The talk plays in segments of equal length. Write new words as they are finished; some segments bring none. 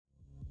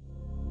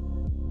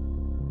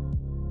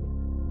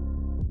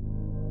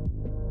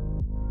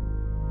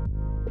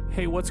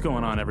Hey, what's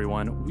going on,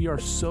 everyone? We are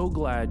so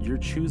glad you're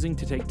choosing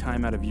to take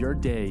time out of your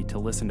day to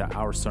listen to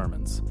our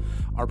sermons.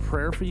 Our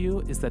prayer for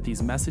you is that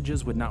these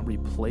messages would not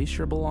replace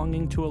your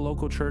belonging to a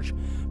local church,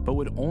 but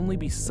would only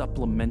be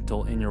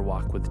supplemental in your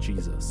walk with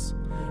Jesus.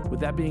 With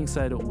that being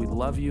said, we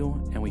love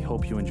you and we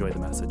hope you enjoy the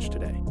message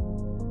today.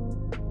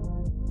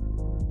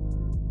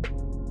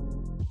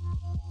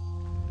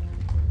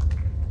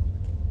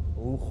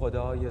 او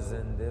خدای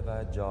زنده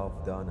و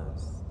جاودان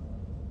است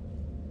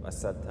و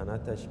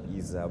سلطنتش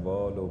بی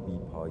زوال و بی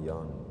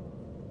پایان.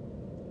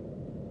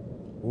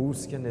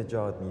 اوست که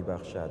نجات می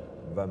بخشد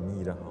و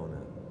می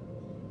رهاند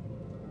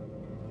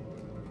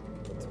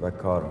و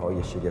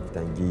کارهای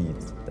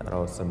شگفت‌انگیز در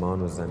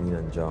آسمان و زمین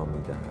انجام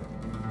می دهد.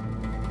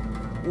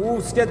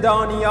 اوست که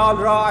دانیال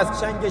را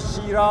از چنگ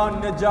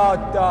شیران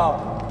نجات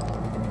داد.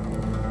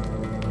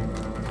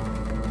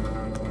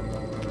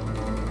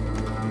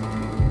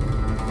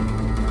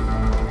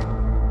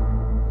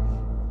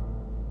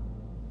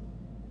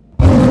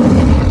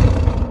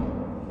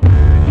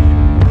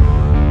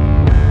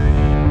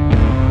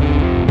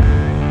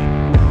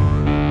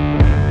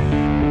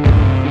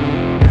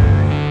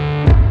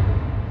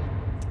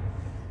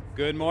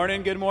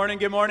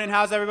 Good morning.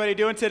 How's everybody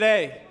doing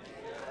today?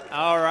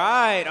 All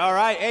right.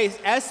 Hey,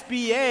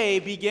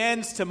 SBA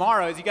begins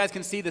tomorrow. As you guys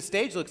can see, the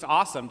stage looks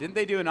awesome. Didn't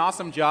they do an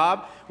awesome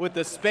job with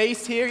the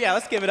space here? Yeah,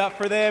 let's give it up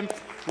for them.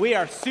 We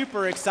are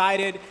super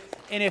excited.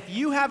 And if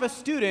you have a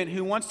student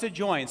who wants to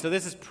join, so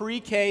this is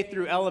pre-K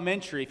through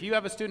elementary, if you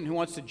have a student who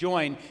wants to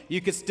join,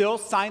 you could still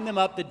sign them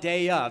up the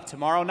day of.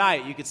 Tomorrow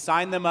night, you could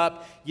sign them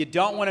up. You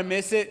don't want to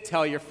miss it.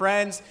 Tell your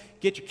friends.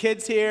 Get your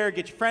kids here.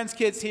 Get your friends'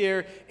 kids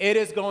here. It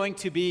is going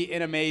to be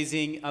an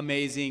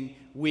amazing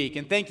week.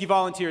 And thank you,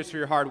 volunteers, for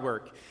your hard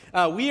work.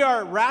 We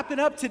are wrapping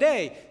up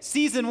today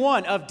season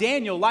 1 of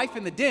Daniel, Life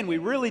in the Den. We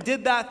really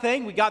did that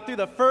thing. We got through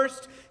the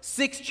first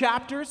 6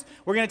 chapters.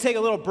 We're going to take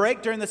a little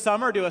break during the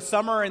summer, do a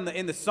summer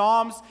in the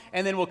Psalms,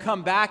 and then we'll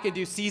come back and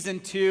do season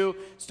 2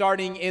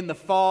 starting in the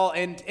fall.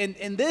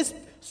 And this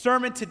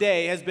sermon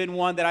today has been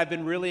one that I've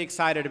been really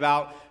excited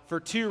about for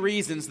 2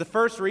 reasons. The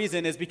first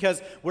reason is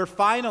because we're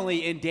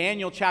finally in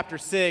Daniel chapter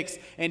 6,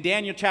 and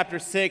Daniel chapter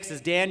 6 is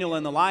Daniel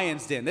in the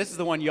lion's den. This is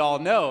the one y'all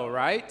know,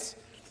 right?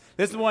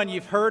 This is the one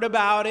you've heard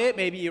about it.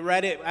 Maybe you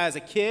read it as a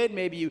kid.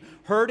 Maybe you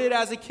heard it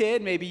as a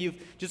kid. Maybe you've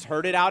just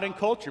heard it out in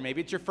culture. Maybe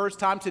it's your first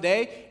time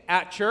today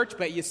at church,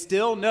 but you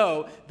still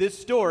know this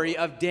story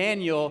of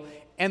Daniel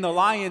and the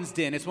lion's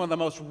den. It's one of the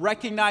most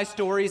recognized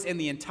stories in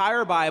the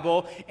entire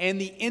Bible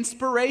and the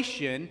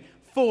inspiration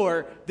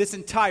for this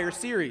entire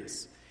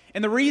series.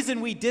 And the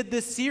reason we did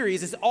this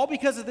series is all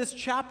because of this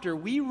chapter.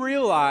 We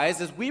realized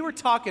as we were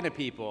talking to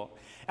people,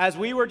 as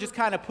we were just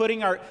kind of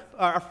putting our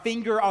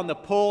finger on the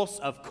pulse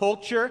of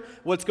culture,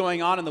 what's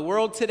going on in the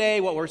world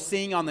today, what we're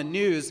seeing on the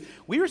news,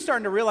 we were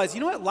starting to realize, you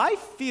know what, life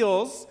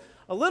feels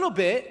a little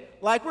bit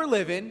like we're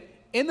living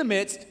in the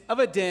midst of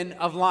a den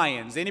of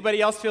lions.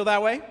 Anybody else feel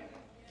that way?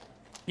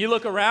 You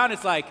look around,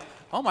 it's like,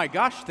 oh my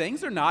gosh,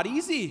 things are not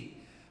easy.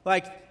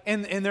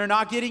 And they're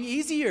not getting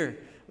easier.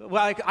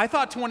 Like, I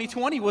thought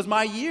 2020 was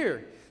my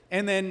year,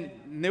 and then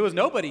it was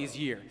nobody's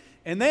year.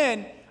 And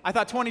then I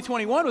thought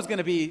 2021 was going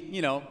to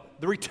be,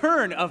 the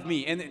return of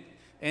me,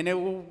 and it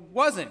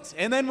wasn't.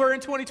 And then we're in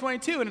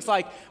 2022, and it's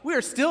like we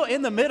are still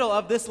in the middle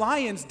of this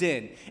lion's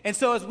den. And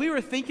so as we were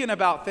thinking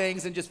about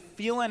things and just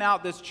feeling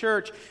out this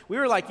church, we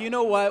were like, you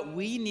know what?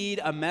 We need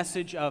a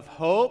message of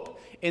hope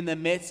in the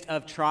midst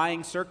of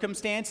trying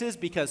circumstances,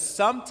 because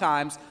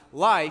sometimes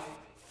life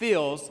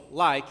feels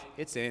like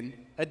it's in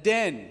a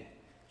den.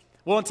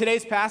 Well, in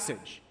today's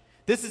passage,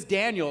 this is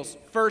Daniel's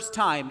first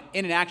time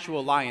in an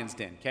actual lion's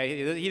den,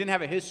 okay? He didn't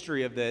have a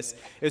history of this.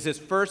 It was his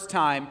first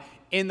time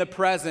in the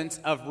presence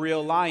of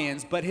real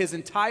lions, but his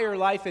entire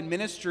life and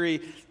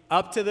ministry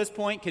up to this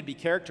point could be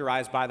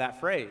characterized by that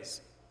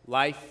phrase,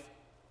 life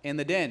in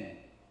the den.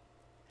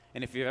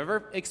 And if you've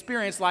ever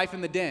experienced life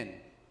in the den,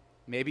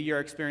 maybe you're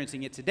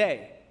experiencing it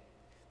today,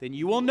 then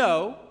you will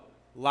know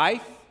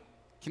life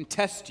can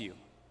test you.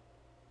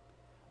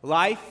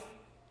 Life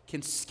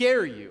can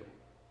scare you.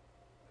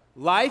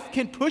 Life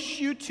can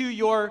push you to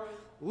your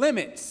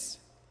limits.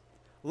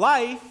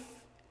 Life,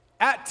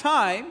 at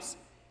times,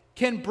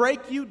 can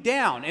break you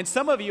down. And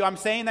some of you, I'm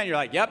saying that, you're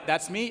like, yep,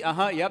 that's me.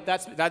 Yep,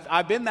 that's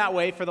I've been that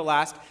way for the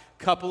last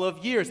couple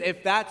of years.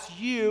 If that's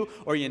you,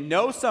 or you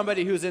know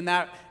somebody who's in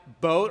that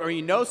boat, or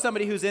you know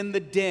somebody who's in the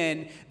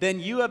den,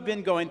 then you have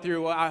been going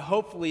through what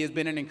hopefully has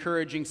been an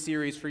encouraging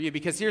series for you.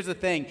 Because here's the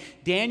thing,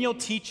 Daniel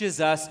teaches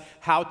us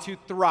how to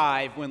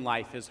thrive when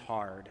life is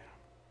hard.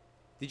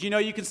 Did you know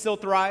you can still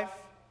thrive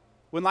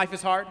when life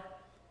is hard?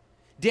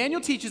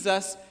 Daniel teaches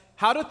us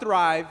how to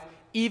thrive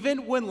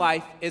even when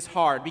life is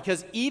hard.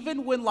 Because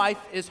even when life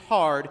is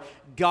hard,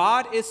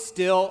 God is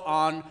still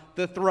on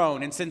the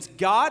throne. And since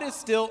God is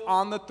still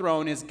on the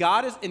throne,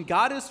 God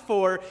is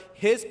for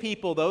his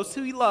people, those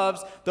who he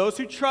loves, those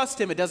who trust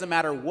him, it doesn't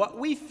matter what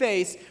we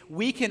face,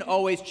 we can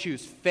always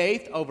choose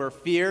faith over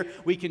fear.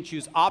 We can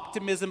choose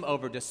optimism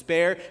over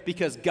despair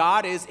because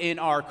God is in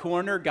our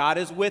corner. God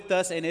is with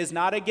us and is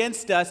not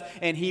against us,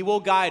 and he will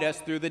guide us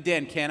through the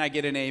den. Can I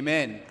get an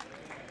amen?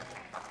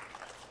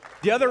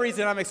 The other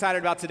reason I'm excited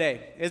about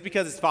today is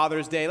because it's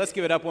Father's Day. Let's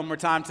give it up one more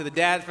time to the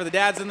dads, for the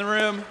dads in the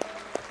room.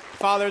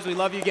 Fathers, we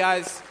love you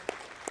guys.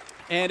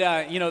 And,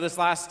 this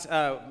last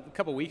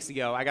couple weeks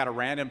ago, I got a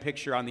random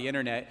picture on the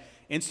internet,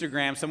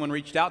 Instagram. Someone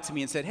reached out to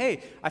me and said,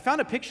 hey, I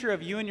found a picture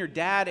of you and your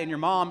dad and your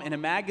mom in a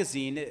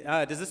magazine.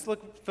 Does this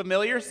look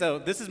familiar? So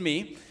this is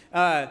me.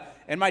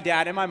 And my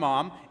dad and my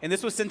mom, and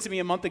this was sent to me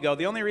a month ago.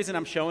 The only reason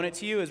I'm showing it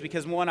to you is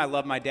because, one, I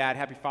love my dad.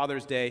 Happy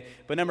Father's Day.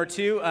 But number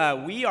two,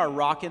 we are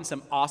rocking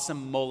some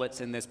awesome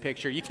mullets in this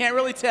picture. You can't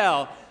really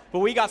tell, but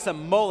we got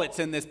some mullets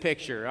in this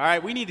picture. All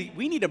right, we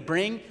need to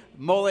bring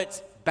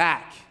mullets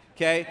back.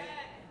 Okay?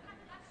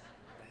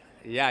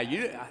 Yeah,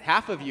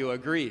 half of you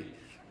agree,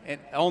 and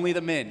only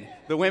the men.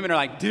 The women are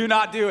like, do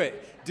not do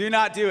it. Do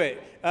not do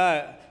it.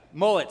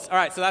 Mullets. All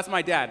right, so that's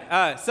my dad.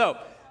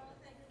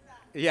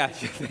 Yeah,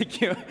 thank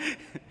you.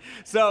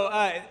 So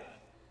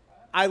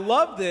I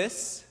love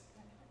this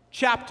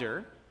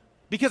chapter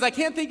because I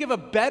can't think of a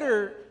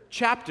better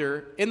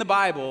chapter in the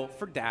Bible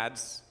for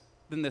dads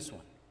than this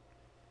one.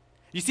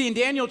 You see, in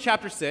Daniel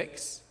chapter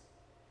 6,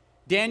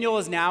 Daniel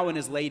is now in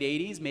his late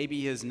 80s,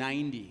 maybe his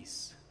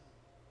 90s.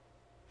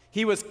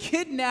 He was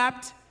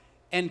kidnapped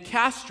and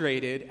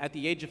castrated at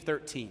the age of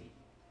 13.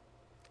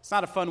 It's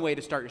not a fun way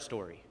to start your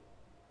story.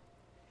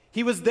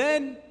 He was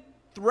then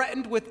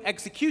threatened with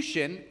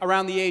execution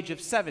around the age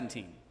of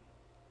 17.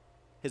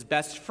 His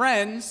best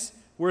friends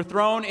were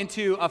thrown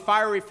into a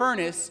fiery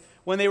furnace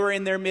when they were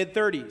in their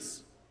mid-30s.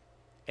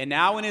 And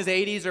now in his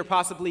 80s or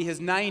possibly his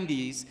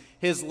 90s,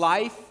 his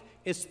life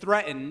is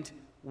threatened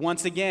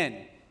once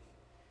again.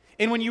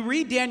 And when you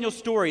read Daniel's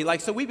story,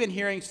 so we've been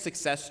hearing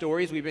success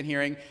stories, we've been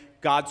hearing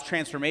God's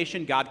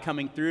transformation, God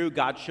coming through,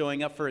 God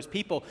showing up for his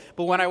people.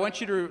 But what I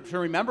want you to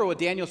remember with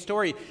Daniel's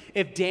story,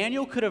 if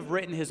Daniel could have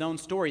written his own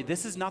story,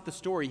 this is not the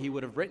story he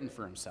would have written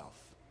for himself.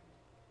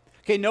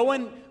 Okay, no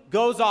one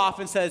goes off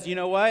and says, you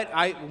know what,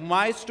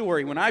 my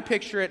story, when I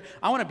picture it,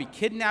 I want to be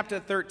kidnapped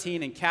at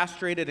 13 and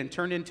castrated and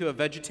turned into a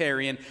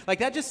vegetarian.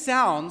 That just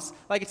sounds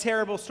like a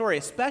terrible story,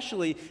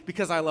 especially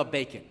because I love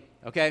bacon,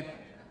 okay?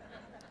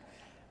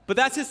 But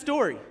that's his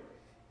story.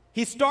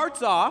 He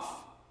starts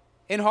off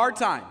in hard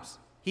times.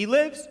 He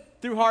lives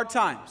through hard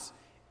times.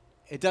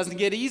 It doesn't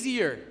get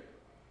easier.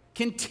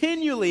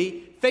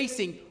 Continually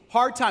facing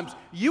hard times.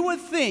 You would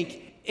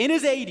think in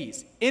his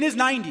 80s, in his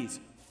 90s,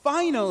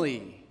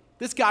 finally,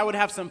 this guy would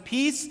have some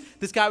peace.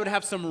 This guy would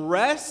have some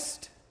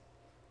rest.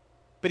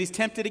 But he's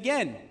tempted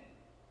again.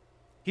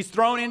 He's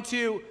thrown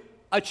into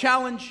a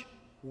challenge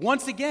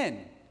once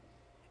again.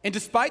 And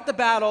despite the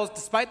battles,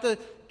 despite the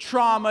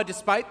trauma,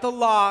 despite the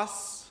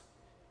loss,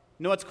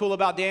 you know what's cool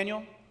about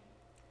Daniel?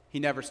 He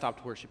never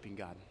stopped worshiping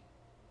God.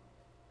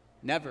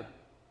 Never.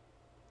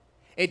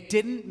 It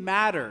didn't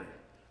matter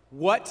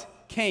what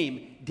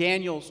came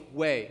Daniel's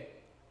way.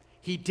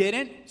 He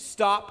didn't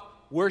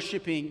stop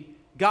worshiping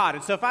God.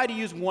 And so if I had to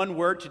use one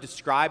word to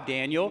describe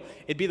Daniel,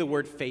 it'd be the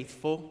word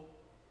faithful.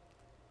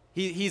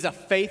 He's a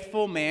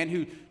faithful man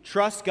who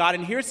trusts God.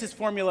 And here's his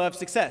formula of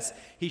success.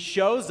 He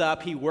shows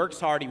up, he works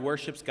hard, he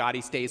worships God,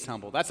 he stays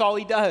humble. That's all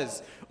he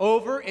does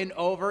over and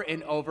over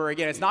and over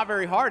again. It's not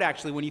very hard,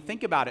 actually, when you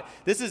think about it.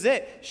 This is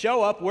it.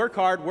 Show up, work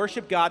hard,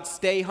 worship God,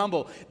 stay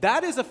humble.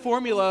 That is a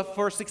formula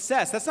for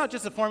success. That's not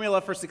just a formula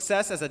for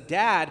success as a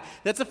dad.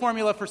 That's a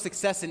formula for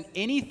success in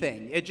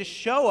anything. It just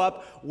show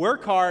up,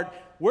 work hard,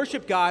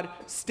 worship God,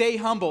 stay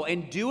humble,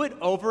 and do it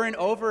over and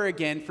over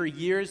again for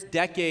years,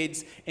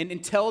 decades, and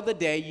until the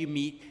day you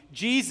meet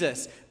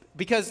Jesus.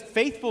 Because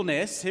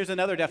faithfulness, here's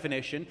another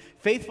definition,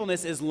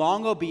 faithfulness is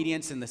long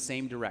obedience in the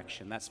same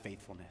direction. That's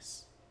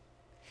faithfulness.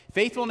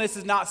 Faithfulness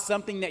is not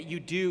something that you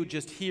do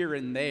just here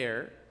and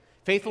there.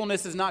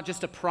 Faithfulness is not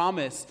just a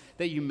promise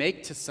that you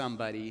make to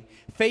somebody.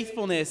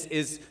 Faithfulness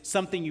is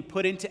something you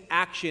put into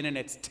action, and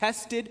it's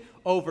tested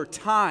over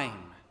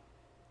time.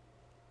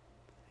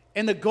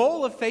 And the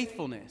goal of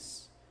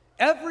faithfulness,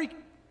 every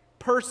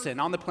person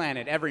on the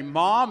planet, every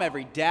mom,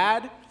 every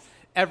dad,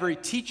 every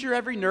teacher,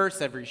 every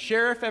nurse, every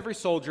sheriff, every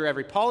soldier,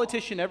 every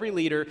politician, every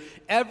leader,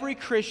 every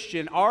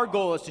Christian, our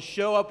goal is to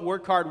show up,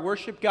 work hard,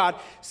 worship God,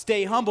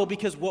 stay humble,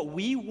 because what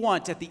we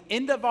want at the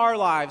end of our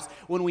lives,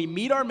 when we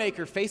meet our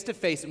Maker face to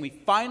face and we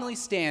finally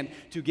stand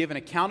to give an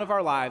account of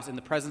our lives in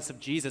the presence of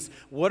Jesus,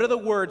 what are the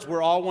words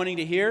we're all wanting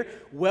to hear?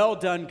 Well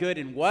done, good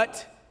and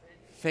what?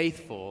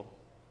 Faithful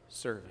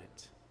servant.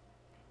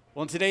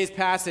 Well, in today's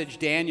passage,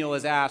 Daniel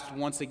is asked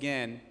once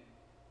again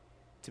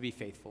to be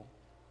faithful.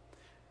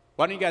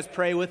 Why don't you guys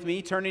pray with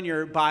me? Turn in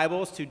your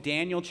Bibles to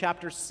Daniel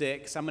chapter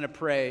 6. I'm going to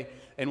pray,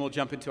 and we'll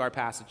jump into our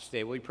passage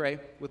today. Will you pray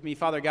with me?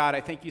 Father God,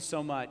 I thank you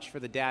so much for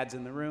the dads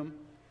in the room.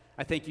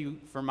 I thank you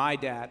for my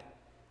dad.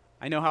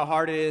 I know how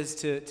hard it is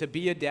to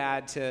be a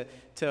dad,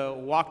 to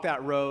walk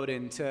that road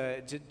and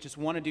to just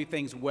want to do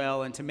things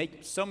well and to make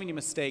so many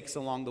mistakes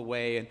along the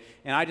way.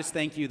 And I just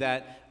thank you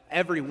that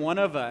every one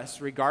of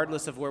us,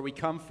 regardless of where we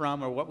come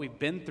from or what we've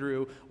been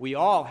through, we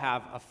all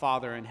have a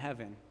Father in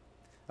heaven.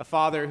 A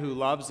Father who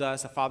loves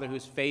us, a Father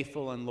who's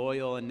faithful and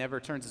loyal and never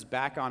turns his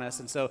back on us.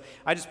 And so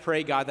I just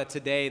pray, God, that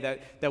today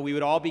that we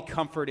would all be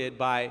comforted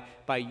by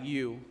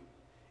you.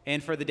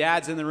 And for the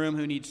dads in the room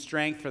who need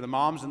strength, for the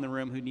moms in the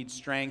room who need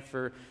strength,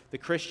 for the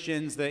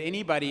Christians,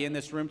 anybody in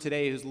this room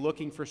today who's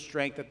looking for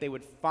strength, that they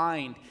would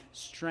find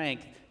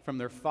strength from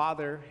their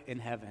Father in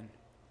heaven.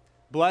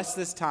 Bless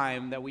this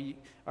time that we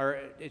are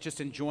just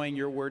enjoying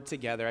your word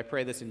together. I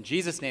pray this in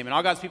Jesus' name. And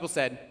all God's people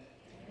said,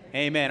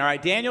 Amen. All right,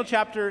 Daniel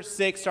chapter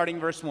 6, starting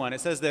verse 1.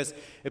 It says this: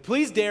 It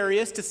pleased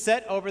Darius to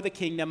set over the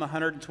kingdom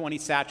 120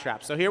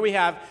 satraps. So here we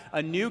have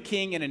a new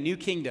king and a new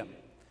kingdom.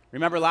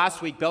 Remember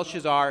last week,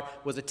 Belshazzar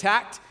was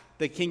attacked,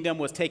 the kingdom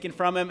was taken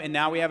from him, and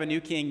now we have a new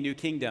king, new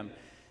kingdom.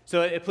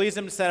 So it pleased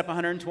him to set up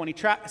 120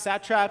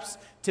 satraps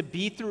to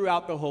be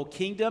throughout the whole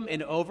kingdom,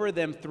 and over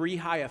them 3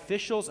 high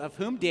officials, of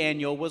whom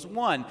Daniel was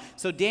one.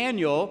 So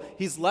Daniel,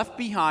 he's left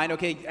behind.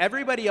 Okay,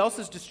 everybody else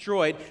is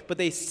destroyed, but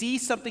they see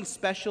something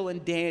special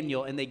in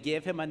Daniel, and they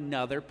give him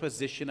another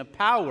position of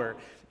power.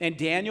 And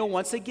Daniel,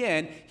 once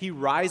again, he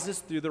rises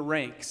through the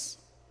ranks.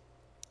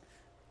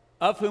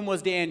 Of whom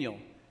was Daniel?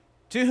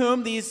 To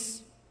whom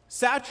these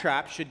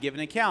satraps should give an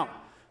account,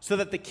 so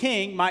that the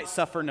king might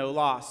suffer no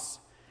loss.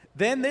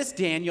 Then this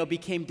Daniel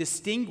became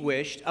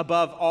distinguished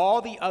above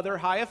all the other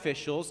high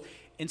officials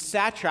and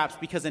satraps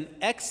because an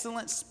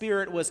excellent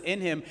spirit was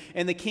in him,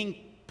 and the king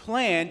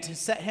planned to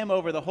set him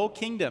over the whole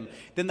kingdom.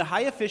 Then the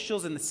high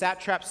officials and the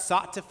satraps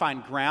sought to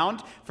find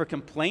ground for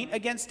complaint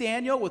against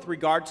Daniel with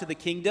regard to the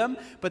kingdom,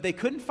 but they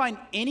couldn't find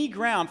any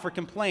ground for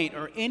complaint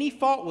or any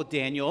fault with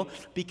Daniel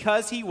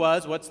because he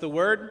was, what's the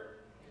word?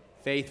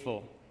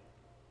 Faithful.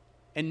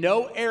 And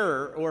no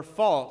error or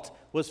fault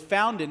was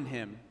found in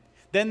him.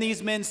 Then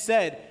these men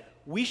said,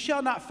 We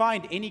shall not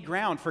find any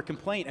ground for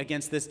complaint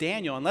against this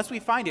Daniel unless we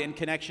find it in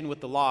connection with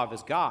the law of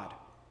his God.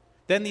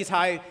 Then these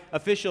high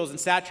officials and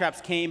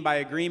satraps came by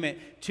agreement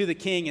to the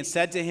king and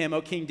said to him,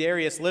 O King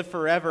Darius, live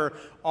forever.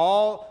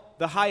 All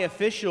the high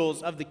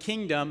officials of the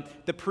kingdom,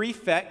 the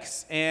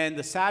prefects and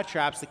the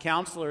satraps, the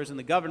counselors and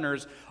the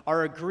governors,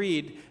 are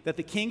agreed that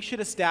the king should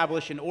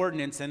establish an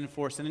ordinance and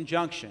enforce an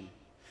injunction,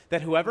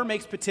 that whoever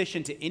makes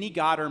petition to any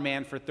god or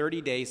man for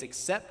 30 days,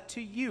 except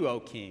to you, O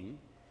king,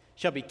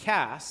 shall be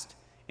cast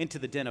into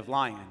the den of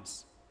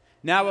lions.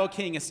 Now, O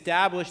king,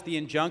 establish the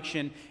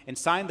injunction and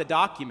sign the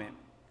document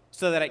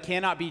so that it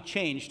cannot be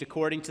changed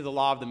according to the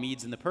law of the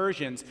Medes and the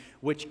Persians,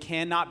 which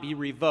cannot be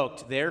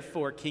revoked.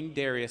 Therefore, King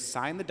Darius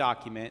signed the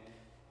document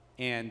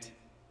and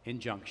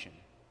injunction.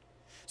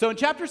 So in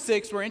chapter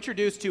 6, we're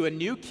introduced to a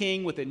new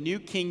king with a new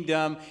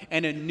kingdom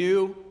and a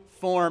new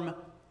form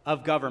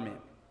of government.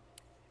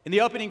 In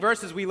the opening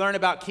verses, we learn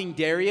about King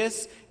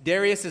Darius.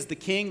 Darius is the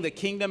king. The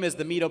kingdom is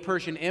the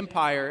Medo-Persian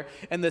Empire.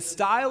 And the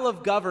style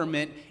of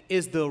government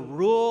is the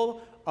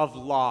rule of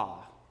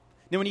law.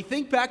 Now, when you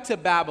think back to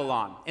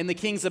Babylon and the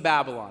kings of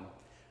Babylon,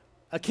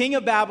 a king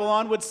of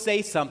Babylon would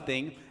say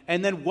something,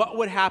 and then what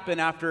would happen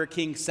after a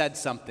king said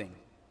something?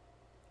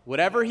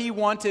 Whatever he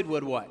wanted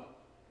would what?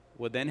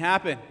 Would then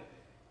happen.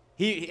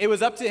 It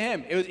was up to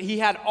him. He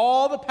had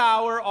all the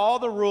power, all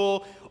the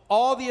rule,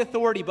 all the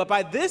authority. But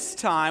by this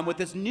time, with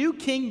this new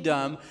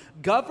kingdom,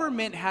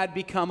 government had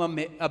become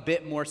a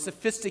bit more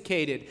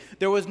sophisticated.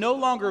 There was no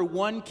longer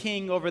one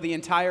king over the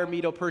entire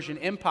Medo-Persian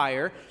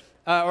Empire,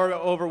 or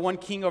over one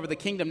king over the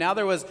kingdom. Now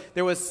there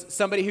was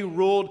somebody who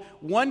ruled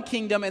one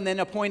kingdom and then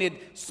appointed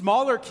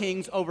smaller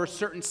kings over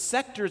certain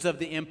sectors of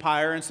the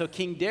empire. And so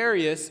King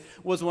Darius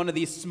was one of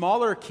these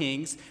smaller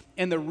kings.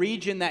 And the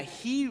region that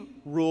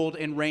he ruled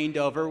and reigned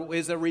over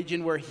is a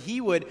region where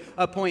he would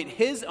appoint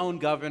his own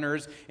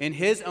governors and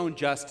his own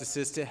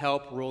justices to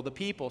help rule the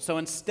people. So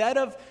instead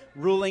of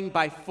ruling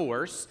by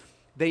force,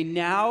 they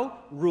now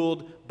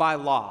ruled by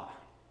law.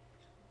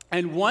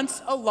 And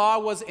once a law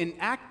was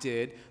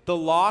enacted, the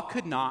law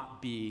could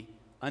not be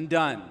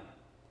undone.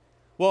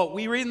 Well,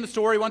 we read in the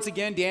story, once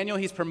again, Daniel,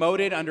 he's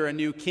promoted under a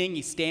new king.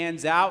 He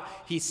stands out.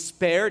 He's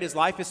spared. His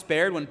life is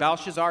spared when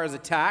Belshazzar is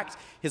attacked.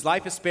 His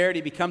life is spared.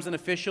 He becomes an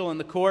official in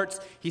the courts.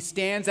 He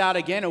stands out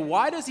again. And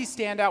why does he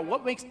stand out?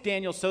 What makes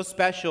Daniel so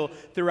special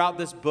throughout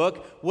this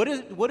book? What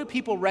do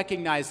people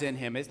recognize in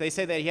him? They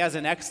say that he has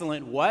an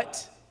excellent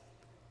what?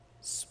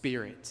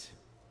 Spirit.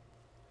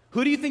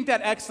 Who do you think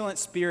that excellent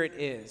spirit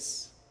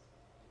is?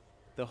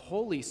 The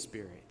Holy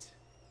Spirit.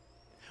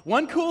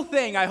 One cool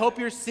thing I hope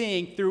you're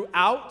seeing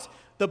throughout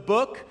the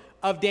book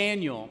of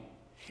Daniel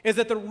is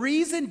that the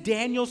reason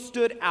Daniel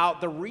stood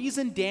out, the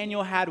reason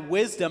Daniel had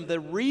wisdom, the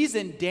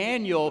reason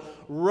Daniel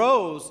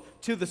rose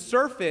to the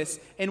surface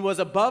and was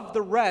above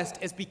the rest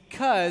is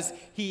because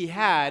he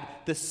had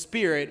the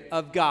Spirit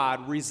of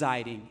God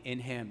residing in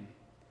him.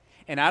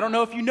 And I don't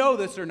know if you know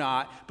this or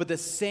not, but the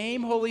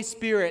same Holy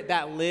Spirit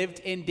that lived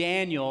in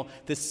Daniel,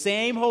 the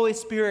same Holy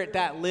Spirit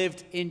that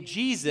lived in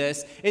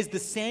Jesus, is the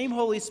same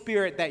Holy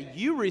Spirit that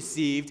you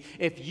received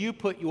if you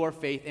put your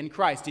faith in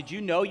Christ. Did you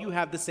know you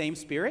have the same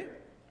Spirit?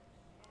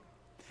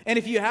 And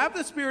if you have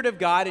the Spirit of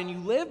God and you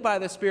live by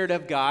the Spirit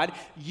of God,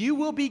 you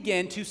will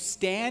begin to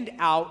stand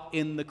out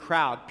in the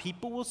crowd.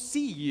 People will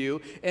see you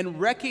and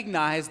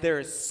recognize there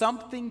is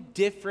something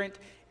different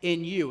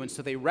in you. And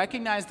so they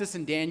recognized this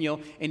in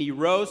Daniel, and he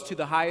rose to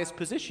the highest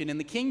position in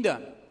the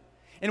kingdom.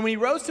 And when he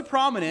rose to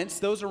prominence,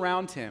 those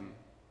around him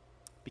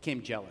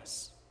became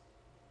jealous.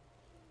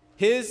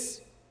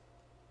 His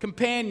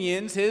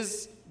companions,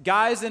 his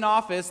guys in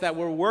office that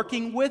were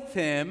working with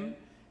him,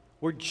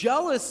 were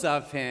jealous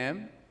of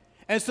him.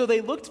 And so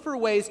they looked for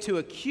ways to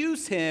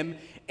accuse him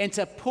and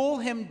to pull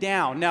him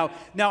down. Now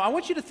I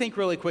want you to think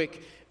really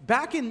quick.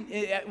 Back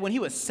when he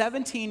was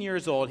 17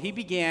 years old, he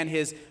began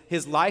his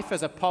life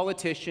as a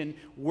politician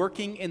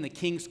working in the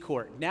king's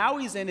court. Now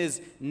he's in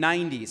his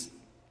 90s.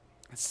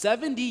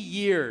 70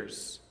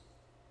 years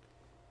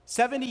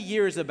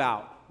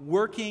about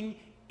working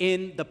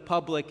in the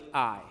public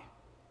eye.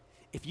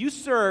 If you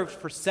served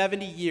for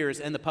 70 years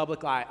in the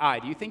public eye,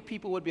 do you think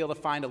people would be able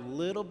to find a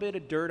little bit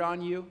of dirt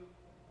on you?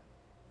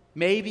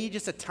 Maybe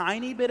just a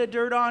tiny bit of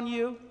dirt on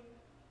you?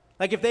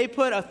 Like if they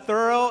put a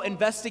thorough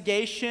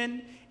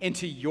investigation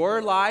into your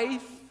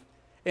life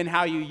and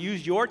how you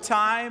use your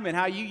time and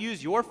how you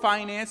use your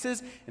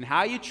finances and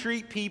how you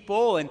treat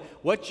people and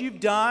what you've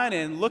done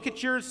and look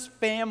at your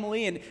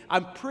family. And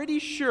I'm pretty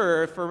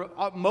sure for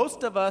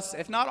most of us,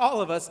 if not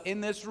all of us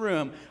in this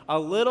room, a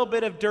little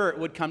bit of dirt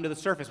would come to the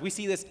surface. We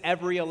see this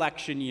every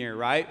election year,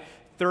 right?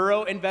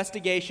 Thorough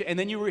investigation. And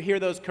then you hear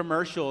those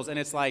commercials and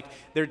it's like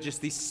they're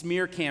just these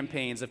smear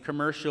campaigns of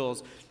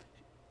commercials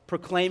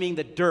proclaiming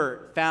the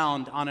dirt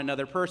found on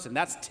another person.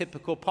 That's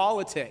typical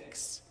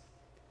politics.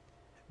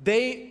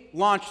 They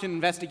launched an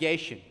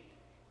investigation.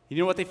 You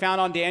know what they found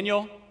on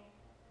Daniel?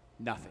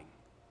 Nothing.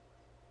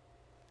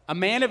 A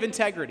man of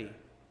integrity.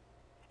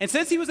 And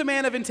since he was a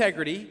man of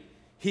integrity,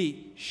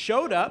 he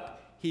showed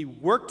up, he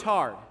worked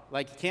hard.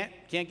 Like, you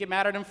can't get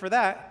mad at him for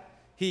that.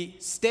 He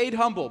stayed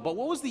humble. But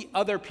what was the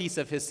other piece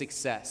of his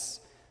success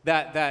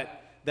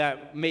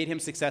that made him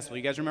successful?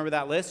 You guys remember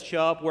that list?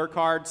 Show up, work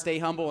hard, stay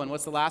humble, and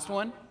what's the last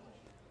one?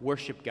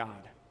 Worship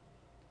God.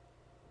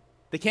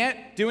 They can't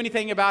do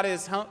anything about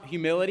his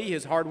humility,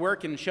 his hard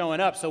work, and showing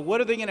up. So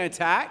what are they going to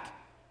attack?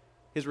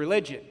 His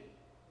religion.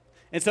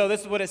 And so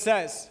this is what it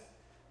says.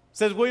 It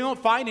says, we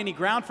won't find any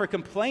ground for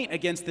complaint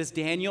against this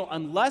Daniel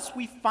unless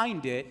we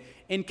find it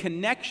in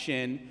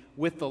connection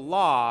with the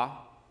law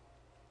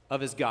of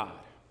his God.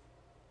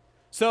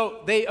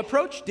 So they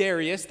approached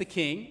Darius, the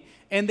king,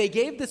 and they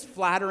gave this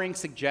flattering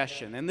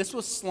suggestion, and this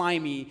was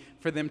slimy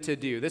for them to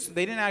do.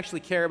 They didn't actually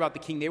care about the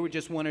king. They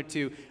just wanted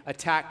to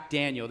attack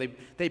Daniel.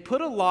 They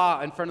put a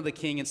law in front of the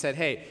king and said,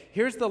 hey,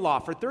 here's the law.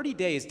 For 30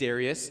 days,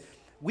 Darius,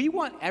 we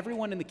want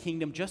everyone in the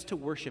kingdom just to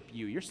worship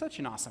you. You're such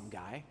an awesome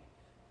guy.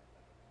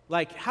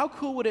 Like, how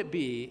cool would it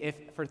be if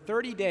for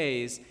 30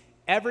 days,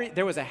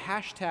 there was a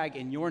hashtag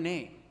in your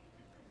name?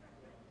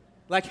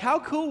 Like, how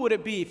cool would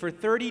it be for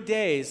 30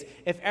 days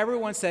if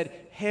everyone said,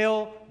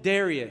 Hail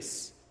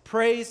Darius,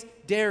 praise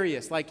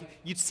Darius? Like,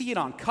 you'd see it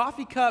on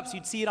coffee cups,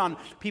 you'd see it on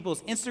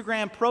people's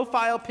Instagram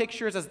profile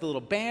pictures as the little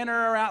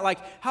banner around. Like,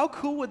 how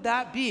cool would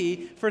that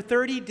be for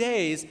 30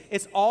 days?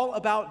 It's all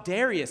about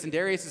Darius. And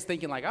Darius is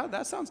thinking like, oh,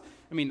 that sounds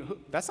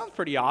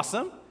pretty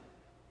awesome.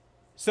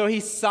 So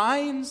he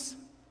signs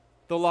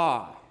the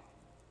law.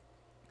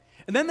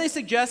 And then they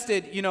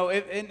suggested,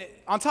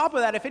 on top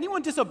of that, if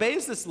anyone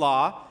disobeys this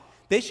law,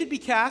 they should be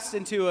cast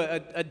into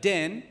a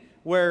den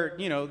where,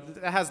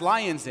 that has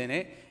lions in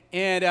it.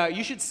 And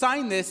you should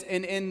sign this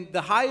in the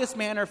highest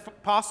manner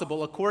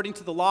possible according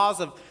to the laws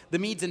of the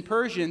Medes and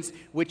Persians,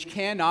 which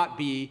cannot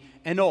be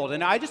annulled.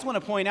 And I just want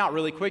to point out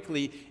really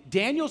quickly,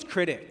 Daniel's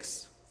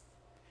critics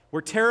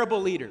were terrible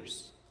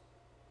leaders.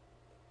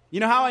 You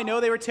know how I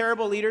know they were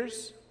terrible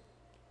leaders?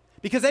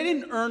 Because they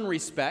didn't earn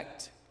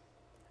respect.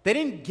 They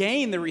didn't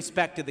gain the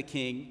respect of the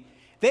king.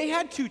 They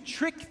had to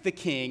trick the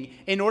king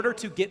in order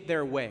to get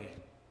their way.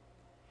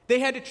 They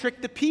had to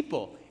trick the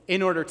people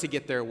in order to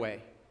get their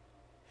way.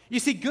 You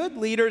see, good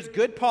leaders,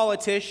 good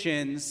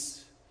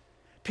politicians,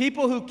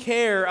 people who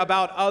care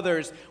about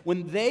others,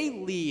 when they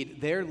lead,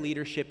 their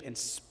leadership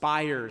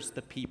inspires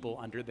the people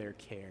under their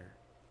care.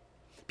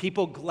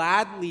 People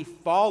gladly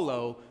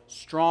follow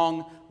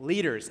strong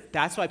leaders.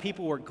 That's why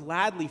people were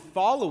gladly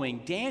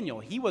following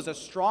Daniel. He was a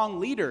strong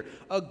leader,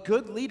 a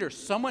good leader,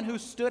 someone who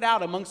stood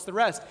out amongst the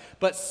rest.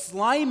 But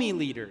slimy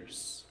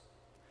leaders,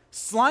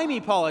 slimy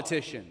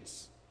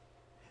politicians,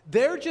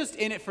 they're just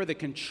in it for the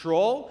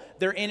control,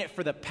 they're in it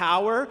for the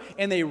power,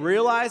 and they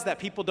realize that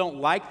people don't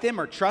like them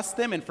or trust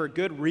them, and for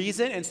good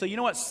reason. And so you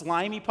know what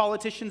slimy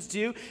politicians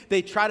do?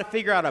 They try to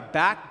figure out a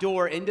back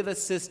door into the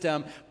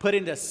system, put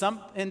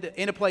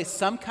into place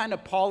some kind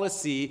of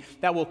policy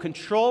that will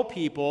control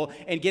people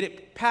and get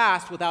it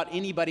passed without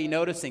anybody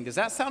noticing. Does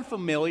that sound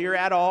familiar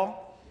at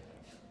all?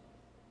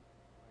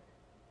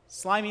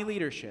 Slimy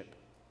leadership.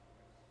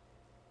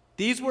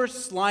 These were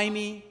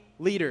slimy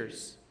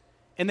leaders.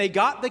 And they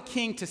got the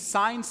king to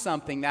sign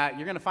something that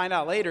you're going to find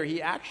out later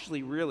he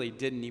actually really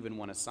didn't even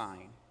want to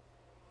sign.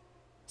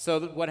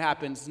 So what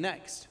happens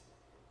next?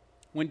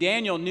 When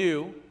Daniel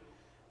knew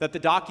that the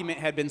document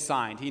had been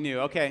signed, he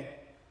knew, okay,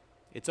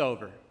 it's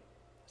over.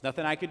 There's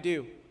nothing I could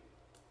do.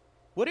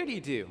 What did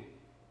he do?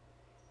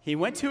 He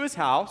went to his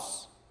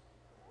house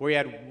where he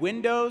had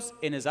windows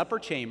in his upper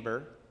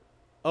chamber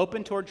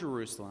open toward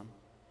Jerusalem.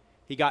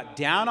 He got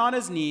down on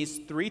his knees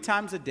 3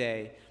 times a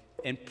day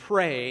and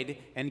prayed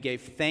and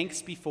gave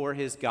thanks before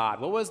his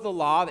God. What was the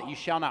law that you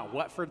shall not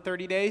what for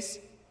 30 days?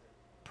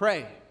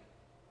 Pray.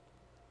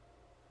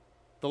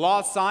 The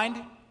law is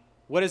signed.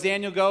 What does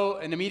Daniel go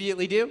and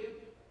immediately do?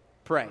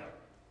 Pray.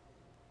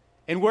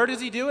 And where does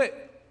he do it?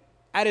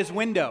 At his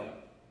window.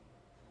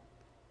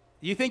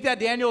 You think that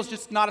Daniel's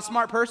just not a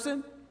smart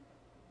person?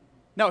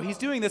 No, he's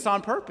doing this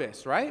on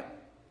purpose, right?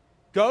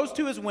 Goes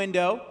to his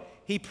window,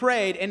 he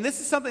prayed, and this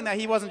is something that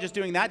he wasn't just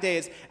doing that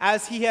day,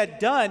 as he had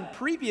done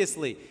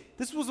previously.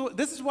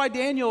 This is why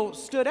Daniel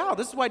stood out.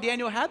 This is why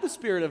Daniel had the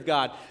Spirit of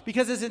God,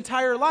 because his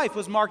entire life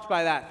was marked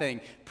by that thing.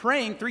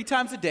 Praying 3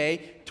 times a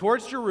day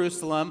towards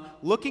Jerusalem,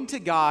 looking to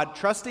God,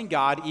 trusting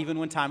God even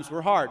when times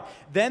were hard.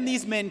 Then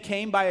these men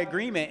came by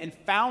agreement and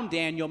found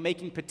Daniel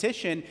making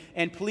petition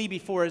and plea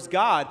before his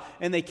God.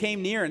 And they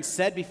came near and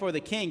said before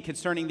the king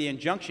concerning the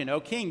injunction, O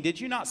king,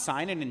 did you not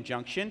sign an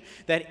injunction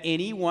that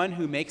anyone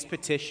who makes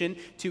petition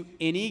to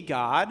any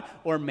god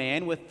or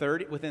man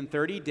within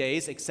 30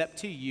 days except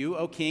to you,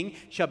 O king,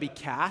 shall be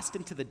cast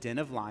into the den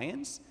of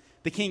lions?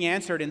 The king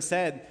answered and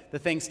said, the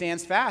thing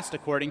stands fast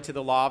according to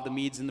the law of the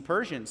Medes and the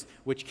Persians,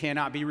 which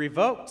cannot be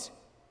revoked.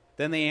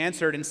 Then they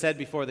answered and said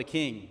before the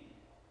king,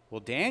 well,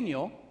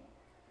 Daniel,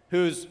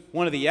 who's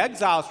one of the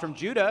exiles from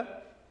Judah,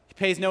 he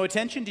pays no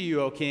attention to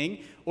you, O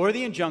king, or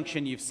the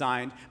injunction you've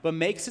signed, but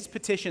makes his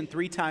petition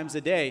 3 times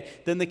a day.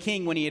 Then the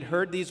king, when he had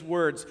heard these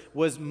words,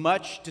 was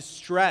much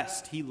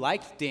distressed. He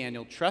liked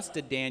Daniel,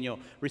 trusted Daniel,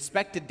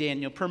 respected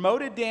Daniel,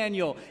 promoted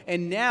Daniel,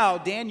 and now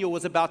Daniel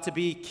was about to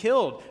be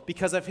killed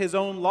because of his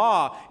own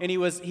law, and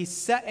he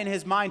set in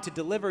his mind to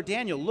deliver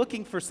Daniel,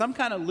 looking for some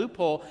kind of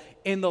loophole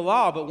in the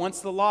law. But once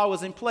the law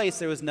was in place,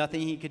 there was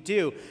nothing he could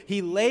do.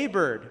 He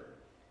labored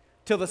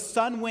till the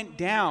sun went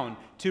down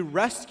to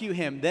rescue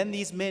him. Then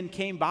these men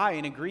came by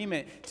in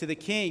agreement to the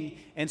king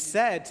and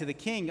said to the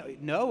king,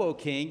 know, O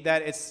king,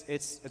 that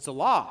it's a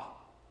law.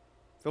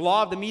 The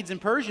law of the Medes and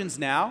Persians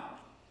now.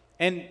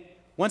 And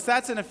once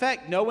that's in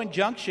effect, no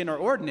injunction or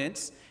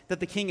ordinance that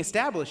the king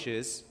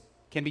establishes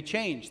can be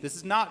changed. This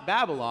is not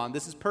Babylon,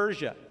 this is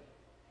Persia.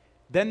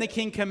 Then the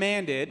king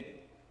commanded,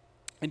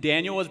 and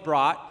Daniel was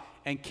brought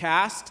and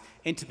cast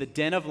into the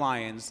den of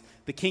lions.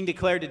 The king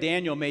declared to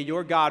Daniel, may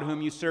your God,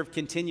 whom you serve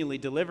continually,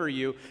 deliver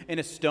you. And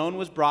a stone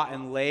was brought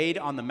and laid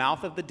on the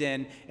mouth of the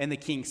den, and the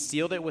king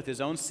sealed it with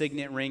his own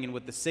signet ring and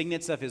with the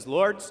signets of his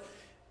lords,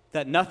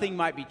 that nothing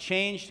might be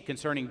changed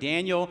concerning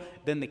Daniel.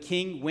 Then the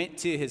king went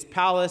to his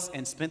palace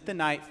and spent the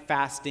night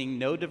fasting.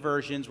 No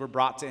diversions were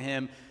brought to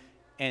him,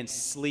 and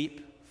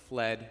sleep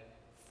fled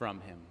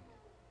from him.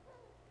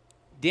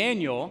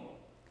 Daniel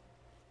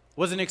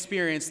was an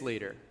experienced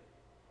leader.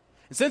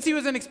 And since he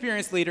was an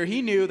experienced leader,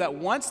 he knew that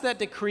once that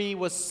decree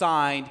was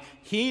signed,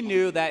 he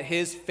knew that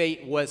his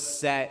fate was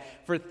set.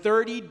 For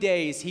 30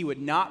 days, he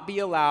would not be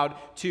allowed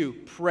to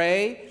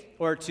pray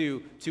or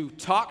to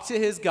talk to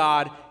his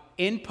God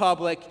in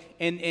public,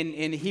 and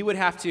he'd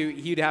have to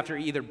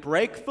either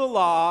break the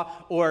law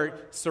or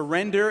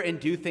surrender and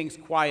do things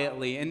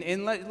quietly.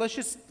 And let's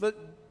just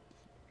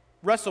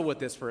wrestle with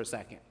this for a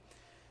second.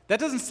 That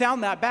doesn't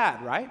sound that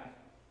bad, right?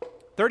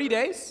 30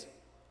 days?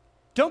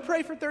 Don't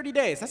pray for 30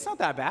 days. That's not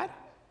that bad.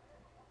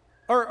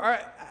 Or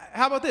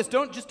how about this?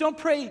 Don't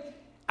pray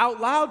out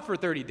loud for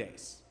 30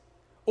 days.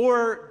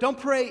 Or don't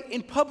pray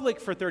in public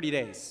for 30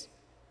 days.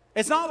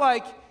 It's not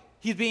like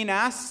he's being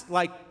asked,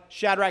 like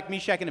Shadrach,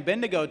 Meshach, and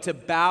Abednego, to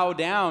bow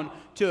down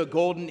to a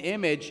golden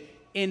image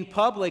in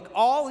public.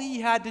 All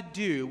he had to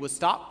do was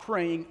stop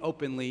praying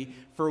openly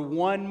for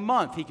 1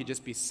 month. He could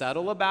just be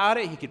subtle about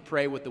it. He could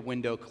pray with the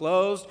window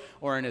closed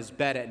or in his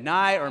bed at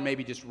night, or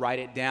maybe just write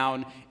it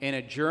down in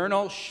a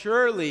journal.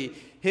 Surely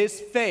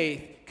his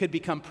faith could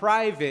become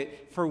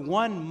private for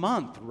 1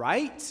 month,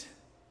 right?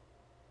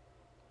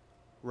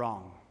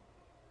 Wrong.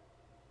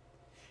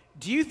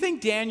 Do you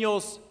think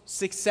Daniel's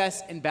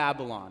success in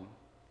Babylon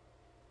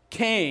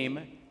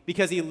came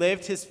because he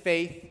lived his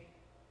faith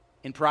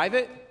in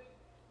private?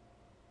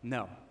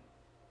 No.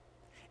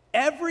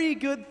 Every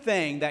good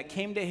thing that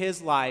came to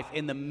his life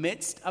in the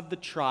midst of the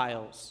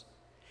trials,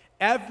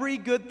 every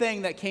good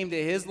thing that came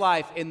to his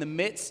life in the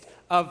midst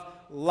of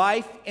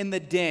life in the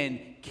den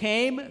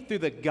came through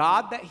the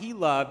God that he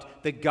loved,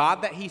 the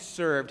God that he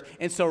served.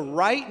 And so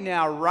right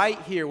now,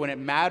 right here, when it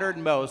mattered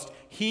most,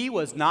 he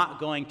was not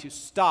going to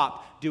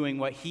stop doing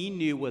what he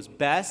knew was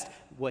best,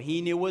 what he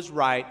knew was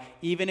right,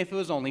 even if it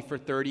was only for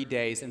 30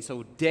 days. And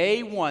so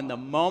day one, the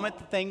moment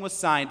the thing was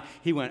signed,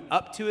 he went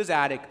up to his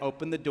attic,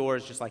 opened the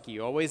doors just like he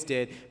always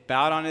did,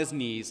 bowed on his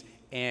knees,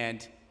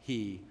 and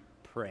he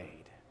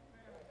prayed.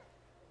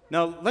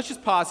 Now, let's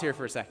just pause here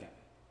for a second.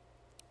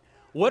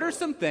 What are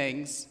some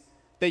things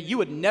that you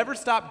would never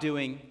stop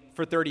doing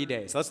for 30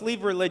 days? Let's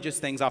leave religious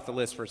things off the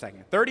list for a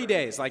second. 30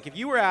 days. Like if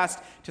you were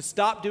asked to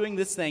stop doing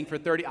this thing for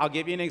 30, I'll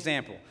give you an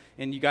example.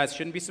 And you guys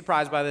shouldn't be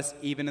surprised by this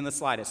even in the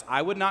slightest.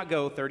 I would not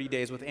go 30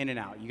 days with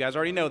In-N-Out. You guys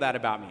already know that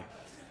about me.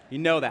 You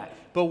know that.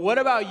 But what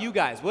about you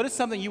guys? What is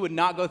something you would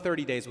not go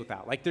 30 days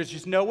without? Like there's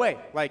just no way.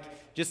 Like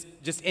just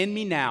end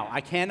me now.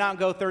 I cannot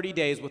go 30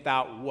 days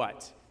without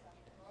what?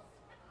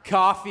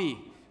 Coffee.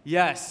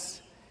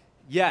 Yes.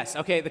 Yes.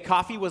 Okay, the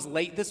coffee was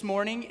late this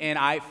morning and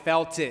I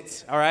felt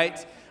it. All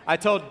right? I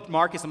told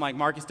Marcus, I'm like,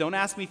 Marcus, don't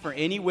ask me for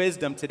any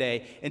wisdom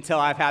today until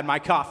I've had my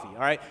coffee,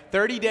 all right?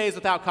 30 days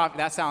without coffee,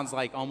 that sounds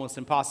like almost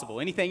impossible.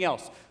 Anything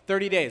else?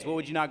 30 days, what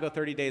would you not go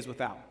 30 days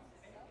without?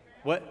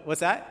 What's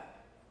that?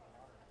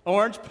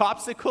 Orange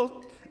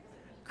popsicle?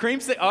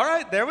 Creamsicle, all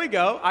right, there we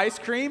go. Ice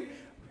cream,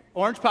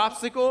 orange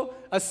popsicle,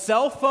 a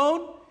cell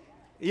phone.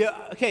 Yeah,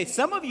 okay,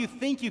 some of you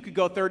think you could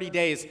go 30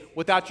 days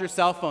without your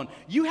cell phone.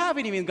 You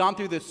haven't even gone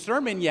through the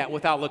sermon yet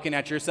without looking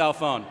at your cell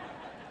phone.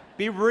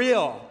 Be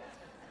real.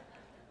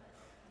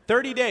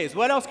 30 days.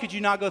 What else could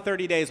you not go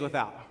 30 days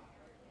without?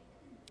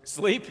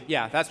 Sleep?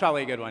 Yeah, that's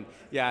probably a good one.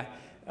 Yeah.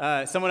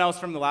 Someone else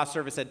from the last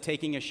service said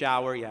taking a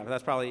shower. Yeah,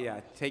 that's probably,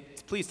 yeah.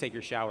 Please take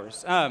your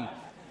showers.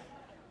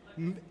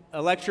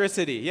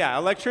 Electricity. Yeah,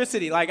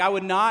 electricity. Like I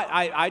would not,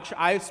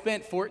 I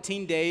spent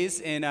 14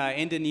 days in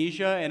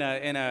Indonesia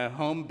in a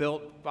home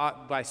built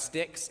by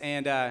sticks,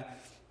 and I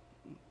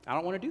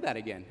don't want to do that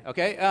again,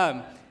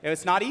 okay?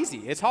 It's not easy.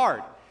 It's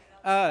hard.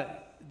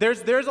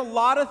 There's a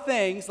lot of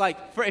things, like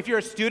if you're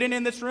a student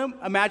in this room,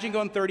 imagine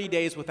going 30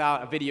 days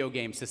without a video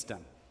game system.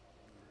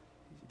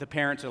 The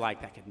parents are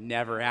like, that could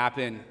never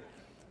happen.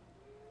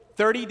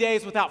 30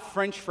 days without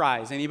French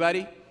fries,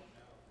 anybody?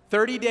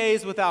 30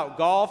 days without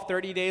golf,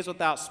 30 days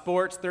without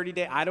sports, 30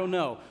 days, I don't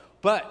know.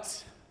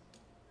 But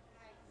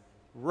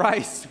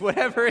rice,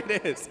 whatever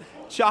it is,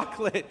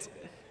 chocolate.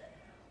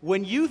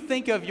 When you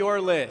think of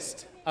your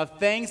list of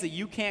things that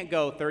you can't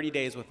go 30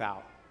 days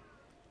without,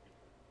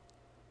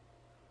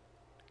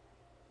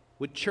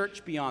 would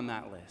church be on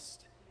that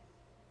list?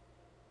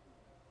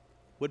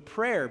 Would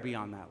prayer be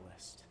on that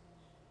list?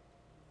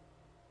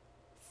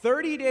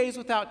 30 days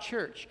without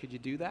church, could you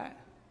do that?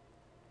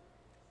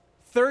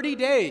 30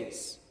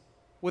 days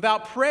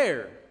without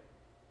prayer,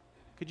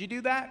 could you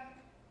do that?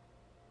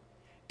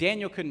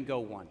 Daniel couldn't go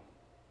one,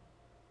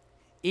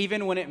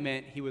 even when it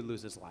meant he would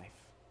lose his life.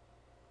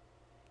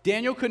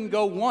 Daniel couldn't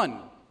go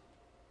one.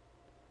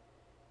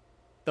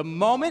 The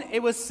moment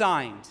it was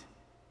signed,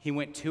 he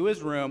went to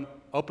his room,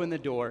 opened the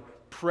door,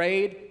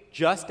 prayed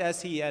just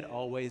as he had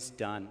always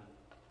done.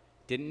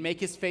 Didn't make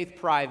his faith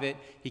private.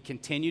 He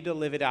continued to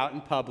live it out in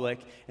public.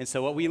 And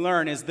so what we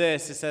learn is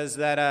this. It says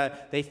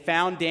that they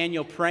found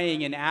Daniel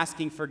praying and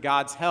asking for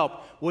God's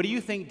help. What do you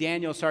think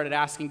Daniel started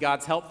asking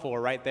God's help for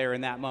right there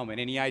in that moment?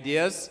 Any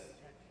ideas?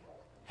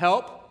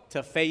 Help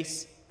to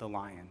face the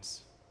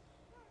lions.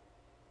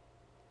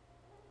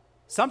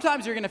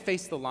 Sometimes you're going to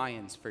face the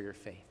lions for your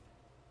faith.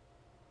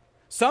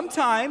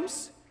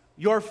 Sometimes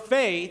your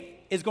faith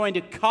is going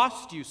to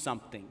cost you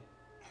something.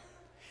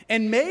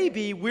 And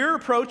maybe we're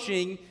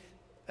approaching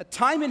a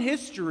time in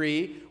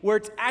history where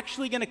it's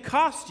actually going to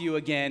cost you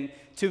again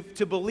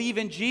to believe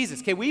in Jesus.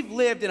 Okay, we've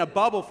lived in a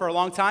bubble for a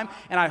long time,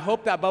 and I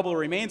hope that bubble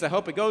remains. I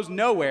hope it goes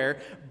nowhere.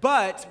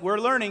 But we're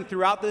learning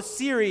throughout this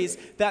series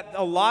that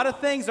a lot of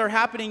things are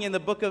happening in the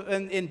book of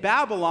in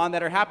Babylon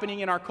that are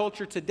happening in our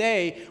culture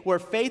today, where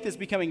faith is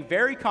becoming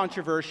very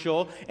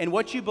controversial, and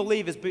what you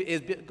believe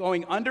is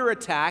going under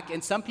attack.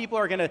 And some people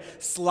are going to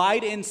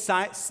slide in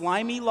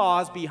slimy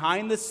laws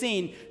behind the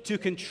scene to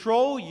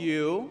control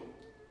you.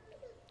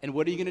 And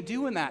what are you going to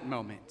do in that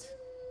moment?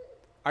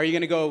 Are you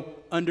going to go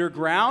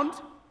underground,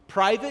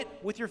 private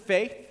with your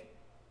faith?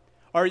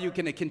 Or are you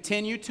going to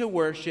continue to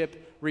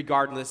worship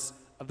regardless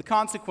of the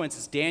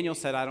consequences? Daniel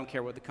said, I don't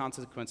care what the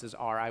consequences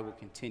are, I will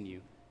continue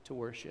to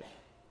worship.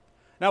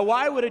 Now,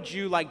 why would a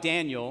Jew like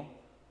Daniel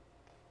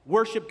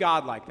worship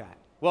God like that?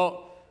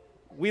 Well,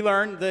 we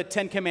learned the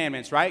 10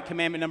 Commandments, right?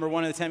 Commandment number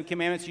 1 of the 10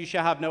 Commandments, you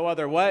shall have no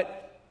other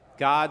what?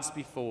 Gods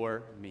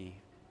before me.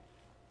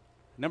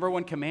 Number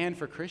 1 command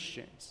for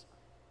Christians.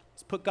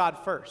 Put God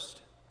first.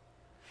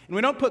 And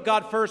we don't put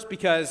God first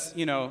because,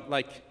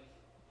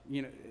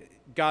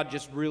 God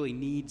just really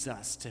needs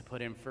us to put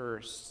him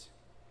first.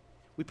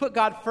 We put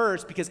God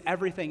first because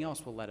everything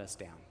else will let us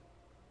down.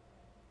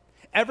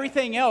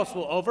 Everything else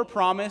will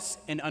overpromise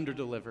and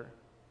underdeliver.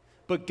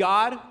 But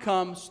God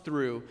comes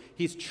through.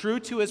 He's true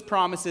to his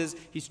promises.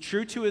 He's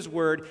true to his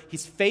word.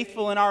 He's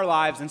faithful in our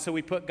lives, and so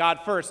we put God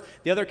first.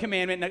 The other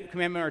commandment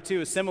number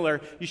 2, is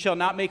similar. You shall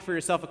not make for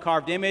yourself a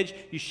carved image.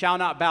 You shall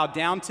not bow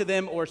down to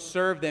them or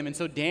serve them. And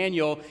so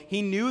Daniel,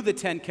 he knew the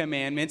 10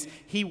 Commandments.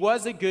 He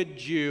was a good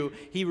Jew.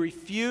 He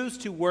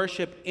refused to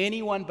worship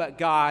anyone but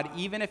God,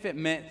 even if it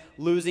meant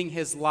losing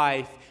his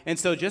life. And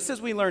so just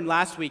as we learned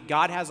last week,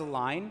 God has a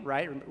line,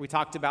 right? We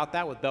talked about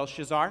that with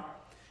Belshazzar.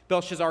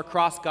 Belshazzar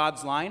crossed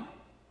God's line.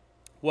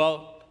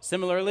 Well,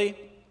 similarly,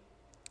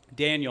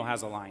 Daniel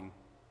has a line.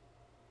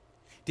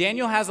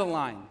 Daniel has a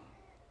line.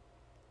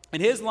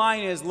 And his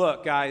line is,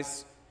 look,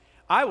 guys,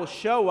 I will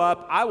show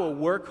up, I will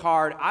work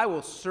hard, I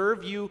will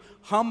serve you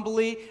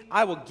humbly,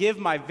 I will give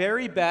my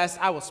very best,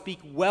 I will speak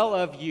well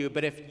of you.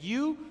 But if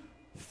you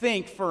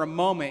think for a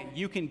moment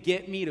you can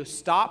get me to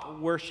stop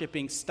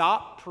worshiping,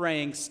 stop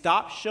praying,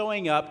 stop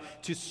showing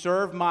up to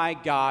serve my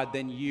God,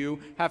 then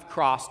you have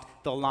crossed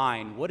the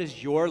line. What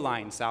is your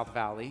line, South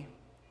Valley?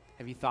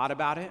 Have you thought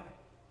about it?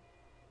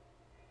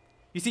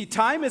 You see,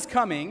 time is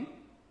coming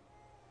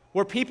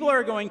where people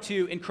are going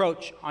to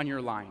encroach on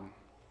your line.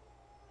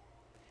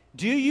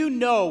 Do you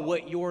know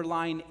what your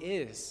line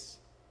is?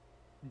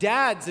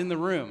 Dads in the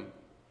room,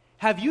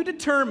 have you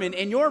determined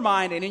in your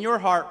mind and in your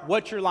heart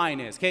what your line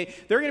is? Okay,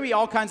 there are going to be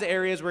all kinds of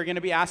areas where you're going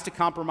to be asked to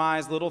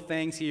compromise, little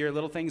things here,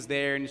 little things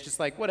there, and it's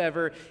just like,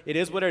 whatever, it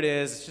is what it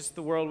is. It's just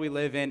the world we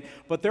live in.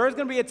 But there is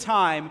going to be a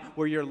time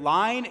where your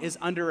line is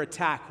under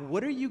attack.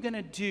 What are you going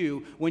to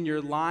do when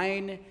your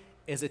line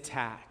is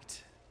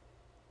attacked?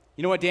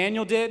 You know what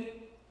Daniel did?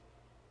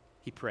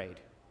 He prayed.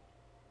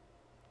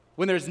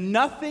 When there's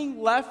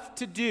nothing left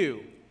to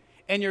do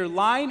and your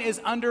line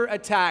is under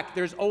attack,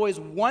 there's always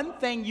one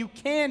thing you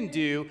can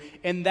do,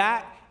 and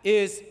that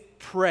is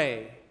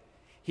pray.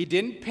 He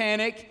didn't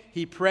panic.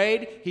 He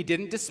prayed. He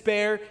didn't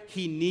despair.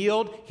 He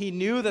kneeled. He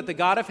knew that the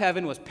God of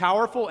heaven was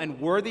powerful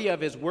and worthy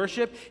of his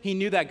worship. He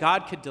knew that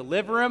God could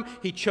deliver him.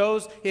 He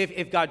chose,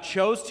 if God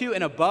chose to,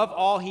 and above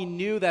all, he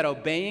knew that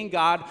obeying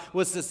God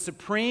was the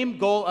supreme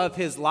goal of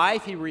his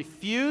life. He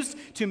refused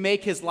to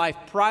make his life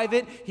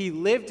private. He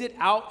lived it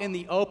out in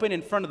the open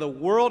in front of the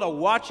world, a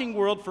watching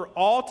world for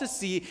all to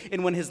see.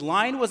 And when his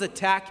line was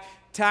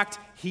attacked,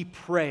 he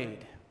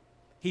prayed.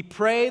 He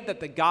prayed that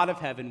the God of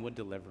heaven would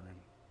deliver him.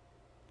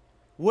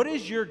 What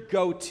is your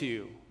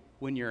go-to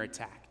when you're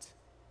attacked?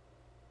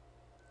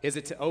 Is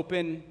it to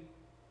open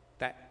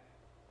that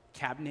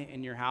cabinet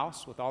in your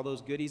house with all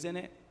those goodies in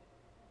it?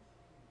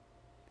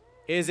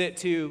 Is it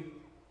to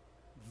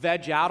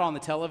veg out on the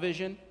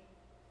television?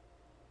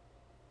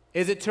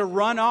 Is it to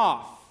run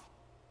off,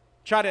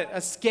 try to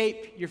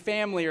escape your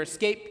family or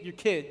escape your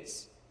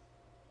kids?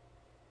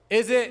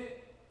 Is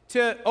it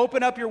to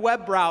open up your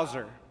web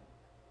browser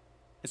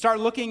and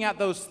start looking at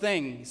those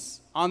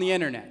things on the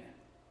internet?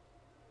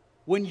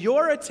 When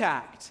you're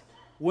attacked,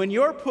 when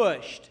you're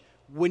pushed,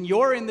 when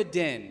you're in the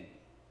den,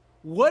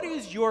 what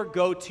is your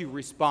go-to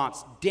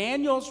response?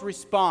 Daniel's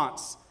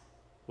response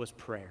was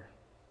prayer.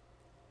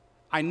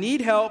 I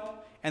need help,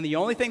 and the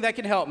only thing that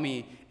can help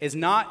me is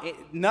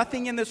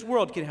nothing in this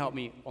world can help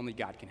me, only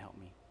God can help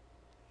me.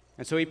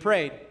 And so he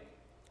prayed.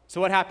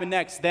 So what happened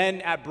next?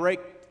 Then at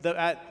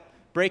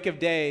break of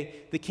day,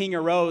 the king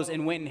arose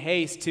and went in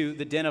haste to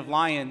the den of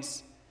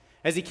lions.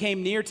 As he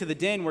came near to the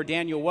den where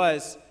Daniel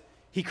was,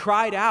 he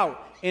cried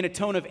out in a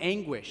tone of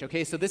anguish.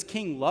 Okay, so this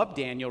king loved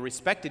Daniel,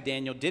 respected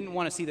Daniel, didn't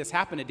want to see this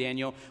happen to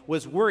Daniel,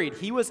 was worried.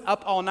 He was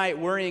up all night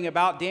worrying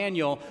about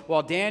Daniel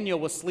while Daniel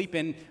was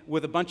sleeping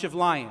with a bunch of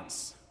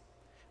lions.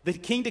 The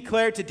king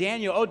declared to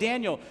Daniel, "Oh,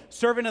 Daniel,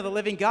 servant of the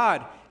living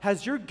God,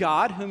 has your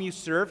God, whom you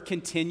serve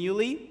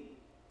continually,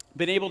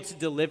 been able to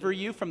deliver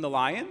you from the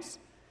lions?"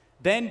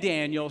 Then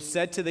Daniel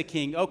said to the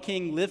king, "O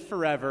king, live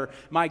forever.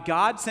 My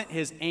God sent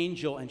his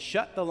angel and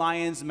shut the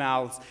lions'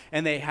 mouths,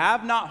 and they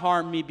have not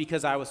harmed me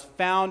because I was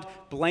found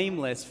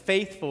blameless,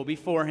 faithful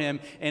before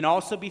him, and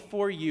also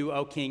before you,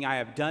 O king. I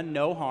have done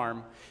no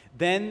harm."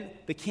 Then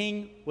the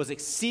king was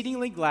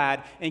exceedingly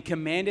glad and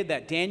commanded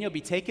that Daniel be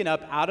taken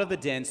up out of the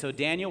den. So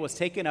Daniel was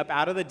taken up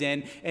out of the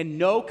den, and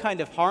no kind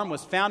of harm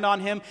was found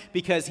on him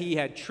because he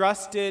had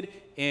trusted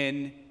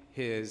in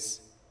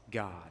his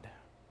God.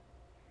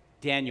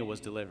 Daniel was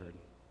delivered.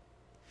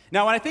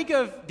 Now, when I think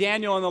of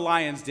Daniel in the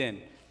lion's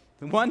den,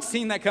 the one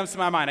scene that comes to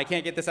my mind, I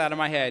can't get this out of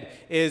my head,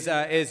 is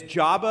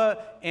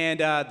Jabba and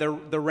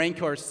the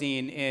Rancor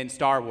scene in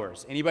Star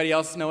Wars. Anybody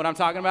else know what I'm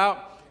talking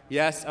about?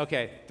 Yes?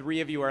 Okay, 3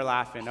 of you are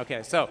laughing.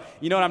 Okay, so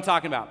you know what I'm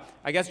talking about.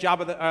 I guess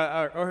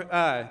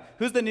Jabba,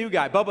 who's the new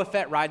guy? Boba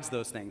Fett rides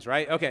those things,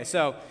 right? Okay,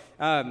 so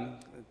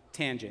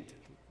tangent.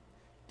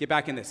 Get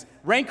back in this.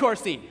 Rancor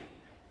scene.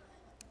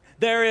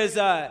 There's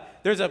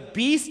a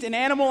beast, an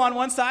animal on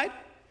one side,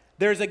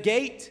 there's a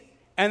gate,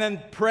 and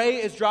then prey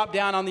is dropped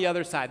down on the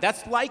other side.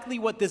 That's likely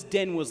what this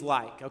den was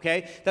like,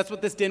 okay? That's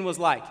what this den was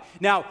like.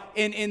 Now,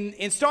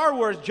 in Star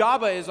Wars,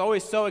 Jabba is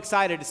always so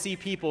excited to see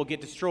people get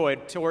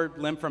destroyed, torn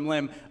limb from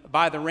limb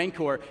by the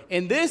Rancor.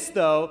 In this,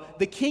 though,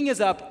 the king is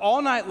up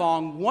all night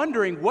long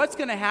wondering what's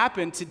going to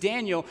happen to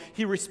Daniel.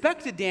 He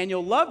respected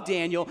Daniel, loved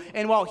Daniel,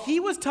 and while he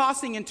was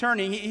tossing and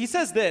turning, he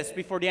says this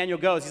before Daniel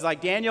goes. He's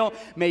like, "Daniel,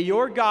 may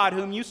your God,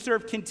 whom you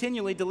serve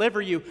continually, deliver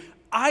you.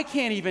 I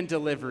can't even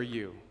deliver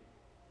you."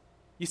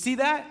 You see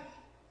that?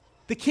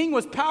 The king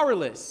was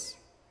powerless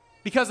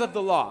because of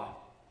the law.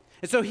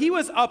 And so he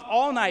was up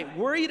all night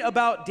worried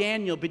about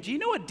Daniel. But do you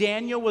know what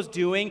Daniel was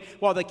doing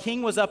while the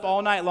king was up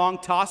all night long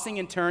tossing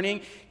and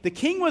turning? The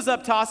king was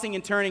up tossing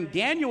and turning.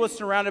 Daniel was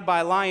surrounded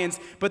by lions,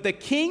 but the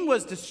king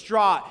was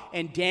distraught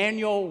and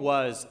Daniel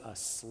was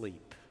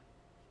asleep.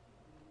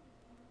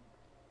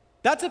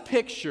 That's a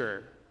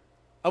picture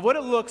of what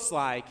it looks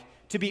like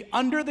to be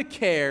under the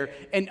care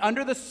and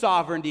under the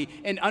sovereignty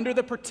and under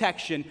the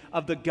protection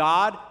of the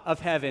God of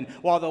heaven.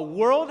 While the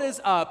world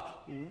is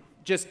up,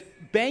 just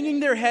banging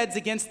their heads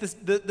against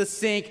the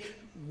sink,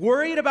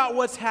 worried about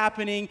what's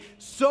happening,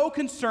 so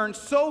concerned,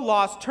 so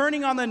lost,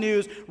 turning on the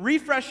news,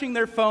 refreshing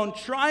their phone,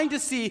 trying to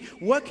see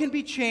what can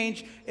be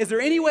changed. Is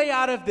there any way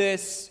out of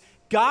this?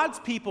 God's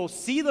people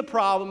see the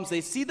problems,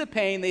 they see the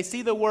pain, they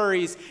see the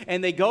worries,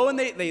 and they go and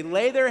they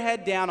lay their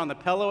head down on the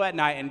pillow at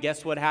night, and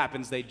guess what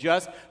happens? They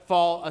just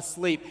fall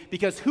asleep.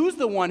 Because who's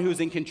the one who's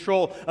in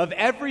control of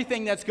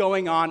everything that's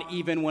going on,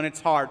 even when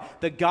it's hard?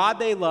 The God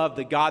they love,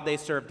 the God they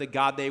serve, the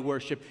God they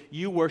worship.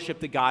 You worship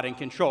the God in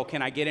control.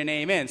 Can I get an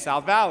amen?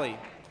 South Valley.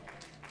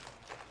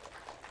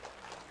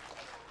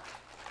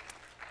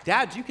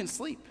 Dads, you can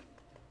sleep.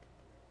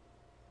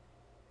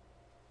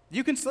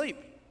 You can sleep.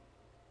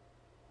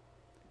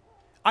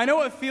 I know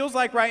what it feels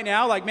like right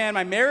now, like, man,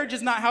 my marriage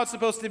is not how it's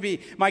supposed to be.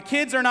 My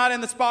kids are not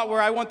in the spot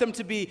where I want them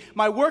to be.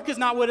 My work is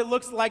not what it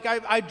looks like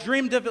I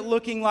dreamed of it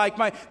looking like.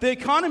 The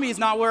economy is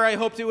not where I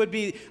hoped it would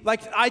be.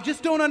 Like, I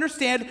just don't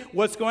understand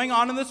what's going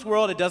on in this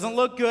world. It doesn't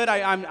look good.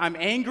 I'm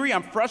angry.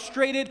 I'm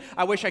frustrated.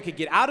 I wish I could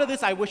get out of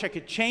this. I wish I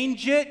could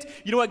change it.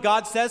 You know what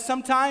God says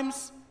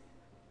sometimes?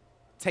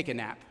 Take a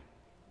nap.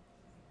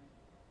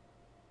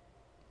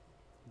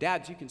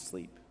 Dads, you can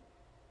sleep.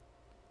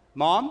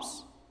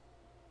 Moms,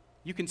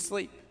 you can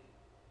sleep.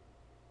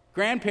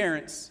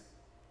 Grandparents,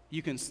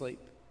 you can sleep.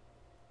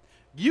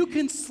 You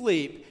can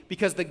sleep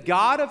because the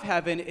God of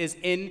heaven is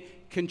in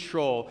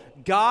control.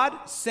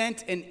 God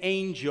sent an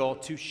angel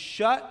to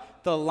shut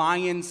the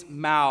lions'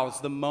 mouths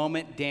the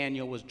moment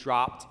Daniel was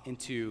dropped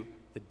into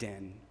the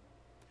den.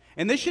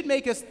 And this should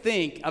make us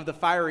think of the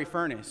fiery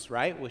furnace,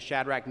 right? With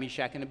Shadrach,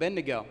 Meshach, and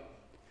Abednego.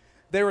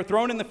 They were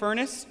thrown in the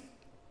furnace,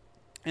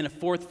 and a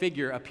fourth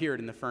figure appeared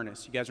in the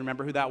furnace. You guys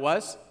remember who that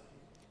was?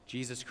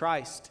 Jesus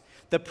Christ.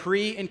 The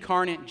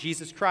pre-incarnate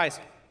Jesus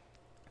Christ,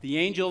 the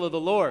angel of the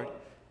Lord.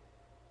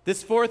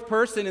 This fourth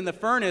person in the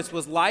furnace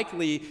was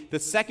likely the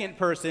second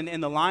person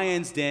in the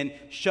lion's den,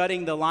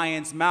 shutting the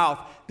lion's mouth.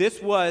 This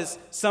was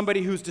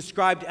somebody who's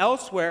described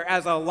elsewhere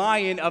as a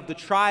lion of the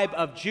tribe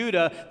of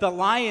Judah. The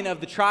lion of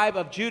the tribe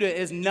of Judah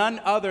is none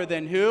other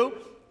than who?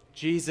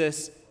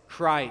 Jesus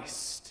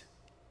Christ.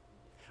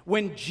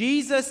 When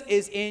Jesus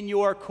is in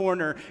your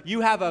corner,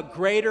 you have a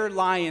greater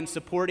lion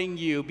supporting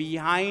you,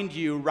 behind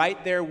you,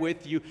 right there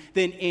with you,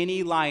 than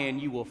any lion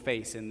you will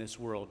face in this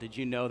world. Did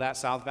you know that,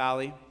 South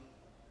Valley?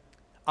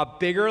 A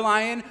bigger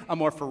lion, a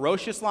more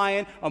ferocious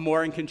lion, a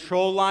more in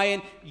control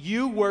lion.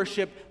 You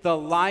worship the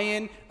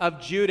Lion of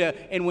Judah.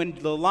 And when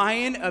the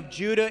Lion of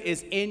Judah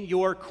is in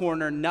your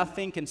corner,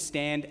 nothing can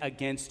stand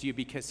against you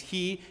because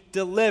he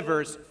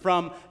delivers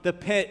from the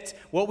pit.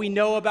 What we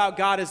know about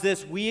God is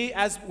this: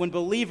 when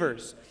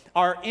believers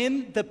are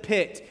in the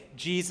pit,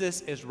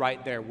 Jesus is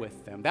right there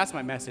with them. That's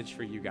my message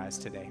for you guys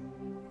today.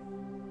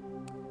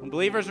 When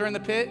believers are in the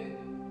pit,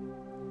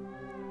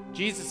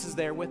 Jesus is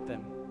there with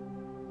them.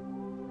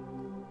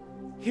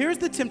 Here's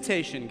the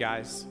temptation,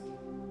 guys.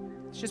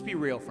 Let's just be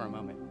real for a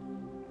moment.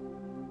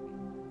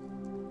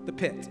 The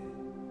pit.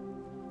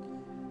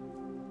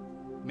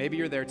 Maybe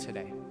you're there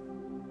today.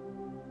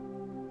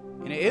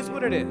 And it is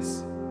what it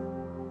is.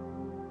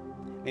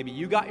 Maybe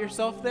you got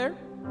yourself there.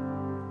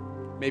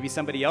 Maybe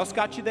somebody else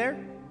got you there.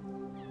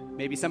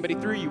 Maybe somebody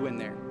threw you in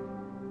there.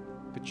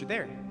 But you're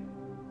there.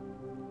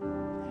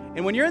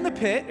 And when you're in the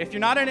pit, if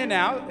you're not in it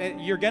now,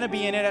 you're going to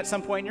be in it at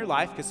some point in your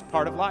life because it's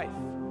part of life.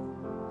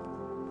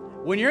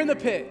 When you're in the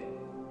pit,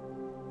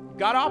 you've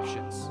got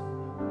options.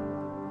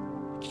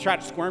 You can try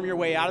to squirm your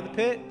way out of the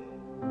pit.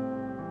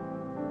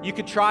 You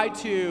could try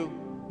to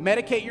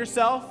medicate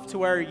yourself to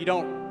where you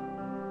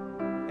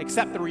don't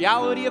accept the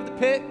reality of the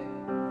pit.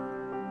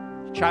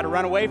 You try to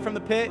run away from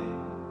the pit.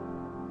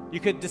 You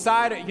could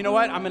decide, you know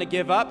what, I'm going to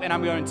give up and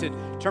I'm going to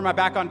turn my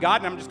back on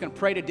God and I'm just going to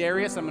pray to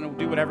Darius. I'm going to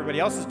do what everybody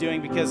else is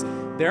doing because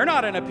they're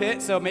not in a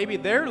pit, so maybe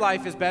their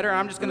life is better.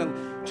 I'm just going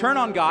to turn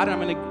on God and I'm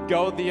going to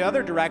go the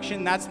other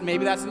direction.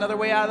 Maybe that's another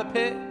way out of the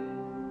pit.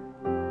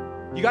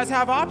 You guys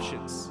have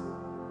options.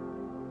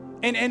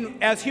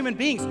 And as human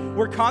beings,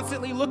 we're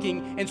constantly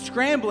looking and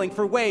scrambling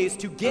for ways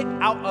to get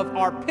out of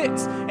our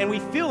pits. And we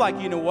feel like,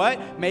 you know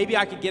what? Maybe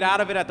I could get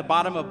out of it at the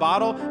bottom of a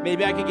bottle.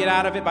 Maybe I could get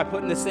out of it by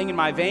putting this thing in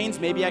my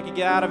veins. Maybe I could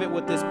get out of it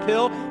with this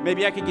pill.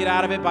 Maybe I could get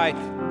out of it by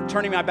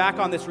turning my back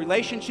on this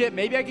relationship.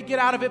 Maybe I could get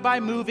out of it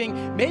by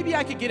moving. Maybe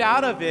I could get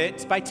out of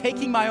it by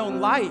taking my own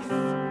life.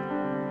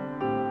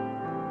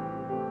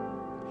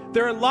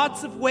 There are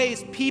lots of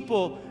ways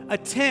people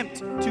attempt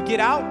to get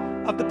out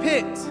of the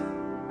pit.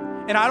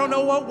 And I don't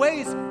know what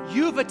ways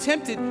you've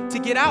attempted to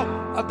get out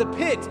of the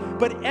pit,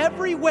 but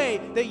every way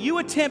that you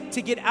attempt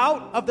to get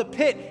out of the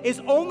pit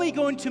is only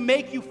going to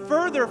make you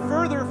further,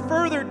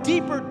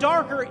 deeper,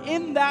 darker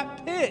in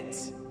that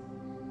pit.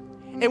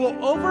 It will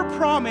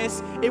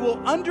overpromise, it will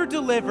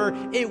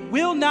underdeliver, it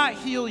will not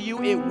heal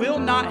you, it will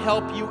not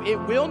help you, it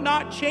will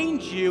not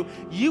change you.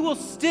 You will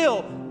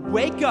still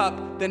wake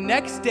up the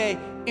next day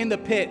in the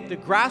pit. The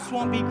grass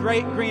won't be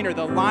greener.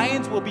 The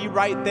lions will be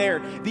right there.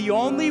 The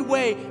only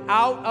way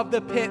out of the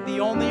pit,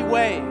 the only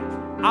way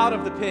out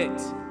of the pit.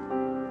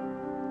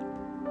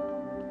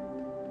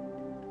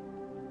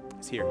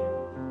 It's here.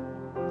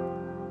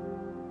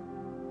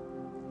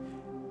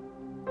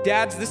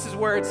 Dads, this is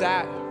where it's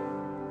at.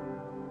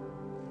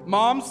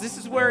 Moms, this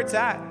is where it's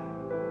at.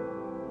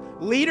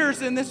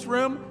 Leaders in this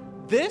room,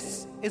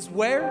 this is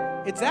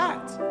where it's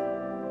at.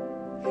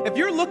 If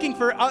you're looking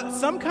for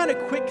some kind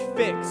of quick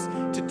fix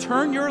to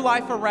turn your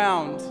life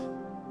around,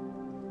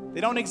 they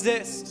don't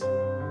exist.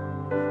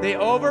 They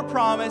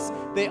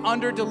overpromise, they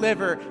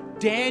underdeliver.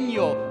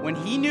 Daniel, when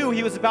he knew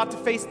he was about to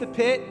face the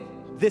pit,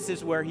 this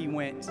is where he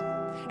went.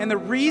 And the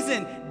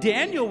reason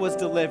Daniel was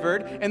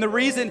delivered and the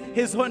reason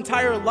his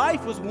entire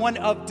life was one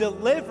of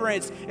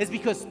deliverance is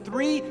because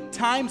 3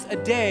 times a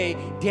day,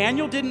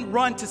 Daniel didn't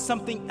run to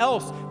something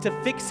else to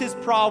fix his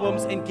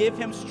problems and give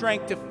him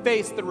strength to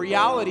face the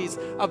realities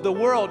of the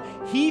world.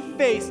 He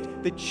faced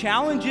the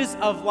challenges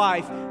of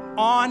life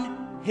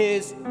on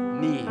his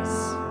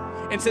knees.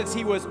 And since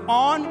he was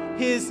on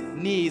his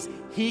knees,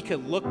 he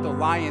could look the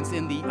lions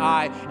in the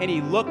eye. And he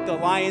looked the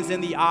lions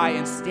in the eye,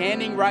 and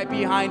standing right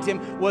behind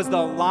him was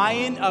the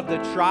Lion of the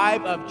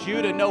tribe of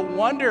Judah. No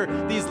wonder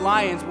these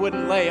lions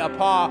wouldn't lay a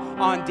paw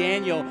on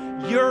Daniel.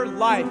 Your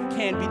life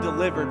can be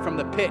delivered from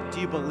the pit. Do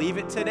you believe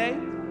it today?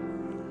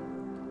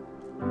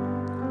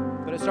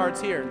 But it starts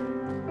here.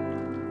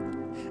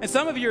 And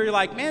some of you are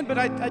like, man, but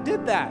I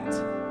did that.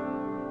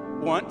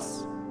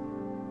 Once,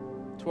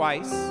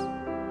 twice,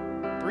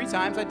 3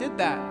 times I did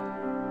that.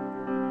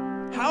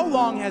 How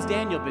long has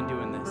Daniel been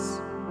doing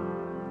this?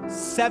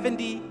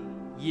 70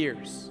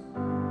 years.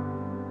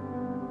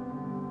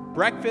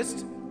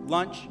 Breakfast,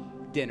 lunch,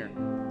 dinner.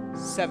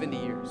 70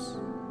 years.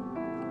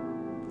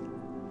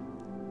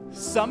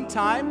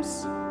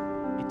 Sometimes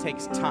it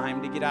takes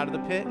time to get out of the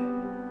pit,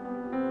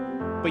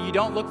 but you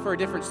don't look for a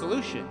different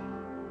solution.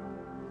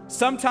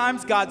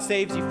 Sometimes God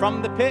saves you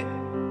from the pit.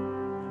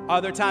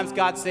 Other times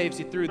God saves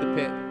you through the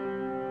pit.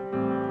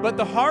 But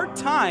the hard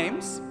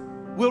times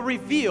will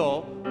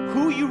reveal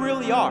who you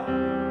really are.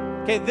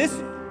 Okay, this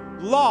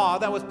law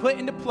that was put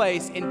into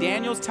place in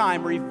Daniel's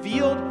time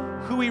revealed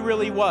who he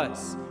really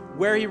was,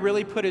 where he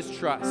really put his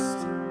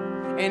trust.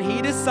 And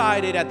he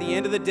decided at the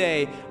end of the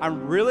day,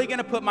 I'm really going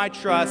to put my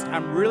trust,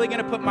 I'm really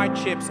going to put my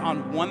chips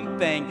on one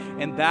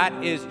thing, and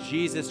that is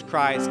Jesus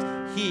Christ.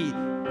 He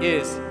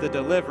is the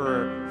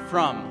deliverer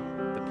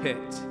from the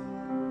pit.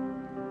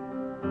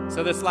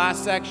 So this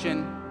last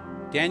section,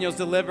 Daniel's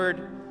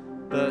delivered,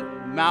 the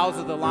mouths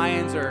of the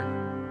lions are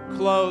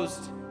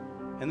closed,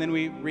 and then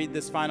we read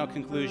this final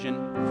conclusion.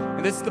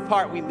 And this is the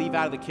part we leave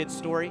out of the kids'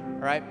 story, all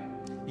right?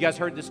 You guys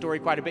heard this story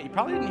quite a bit. You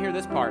probably didn't hear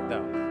this part,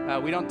 though.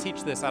 We don't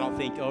teach this, I don't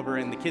think, over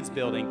in the kids'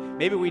 building.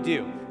 Maybe we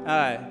do.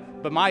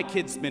 But my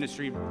kids'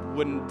 ministry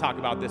wouldn't talk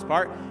about this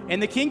part.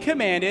 And the king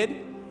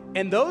commanded,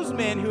 and those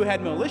men who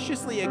had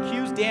maliciously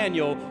accused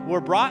Daniel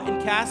were brought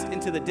and cast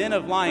into the den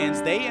of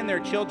lions, they and their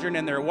children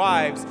and their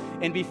wives.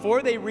 And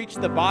before they reached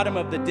the bottom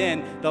of the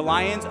den, the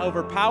lions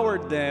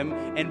overpowered them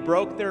and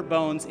broke their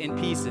bones in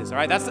pieces. All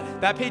right,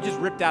 that page is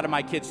ripped out of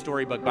my kids'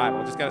 storybook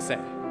Bible. Just gotta say,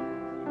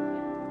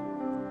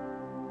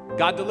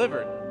 God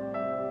delivered.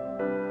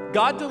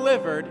 God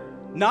delivered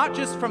not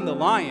just from the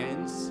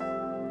lions.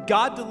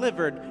 God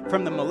delivered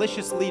from the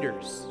malicious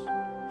leaders.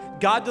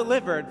 God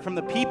delivered from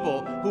the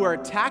people who are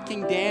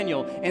attacking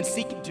Daniel and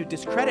seeking to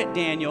discredit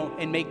Daniel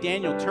and make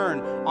Daniel turn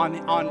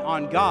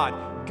on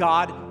God.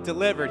 God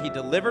delivered. He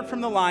delivered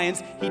from the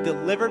lions. He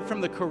delivered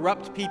from the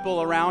corrupt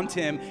people around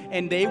him,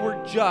 and they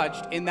were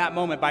judged in that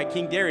moment by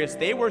King Darius.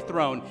 They were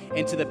thrown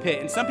into the pit.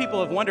 And some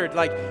people have wondered,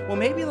 like, well,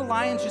 maybe the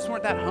lions just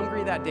weren't that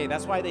hungry that day.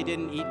 That's why they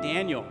didn't eat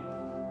Daniel.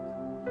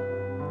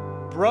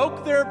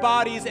 Broke their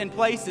bodies in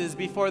places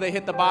before they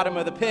hit the bottom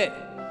of the pit.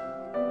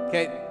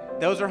 Okay.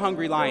 Those are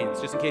hungry lions,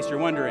 just in case you're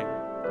wondering.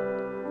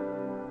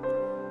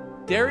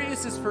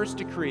 Darius's first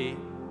decree,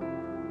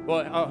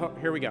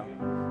 here we go.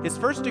 His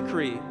first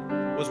decree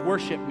was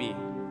worship me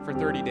for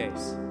 30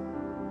 days.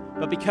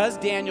 But because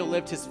Daniel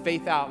lived his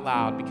faith out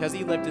loud, because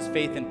he lived his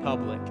faith in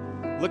public,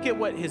 look at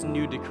what his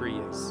new decree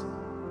is.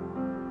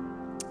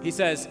 He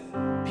says,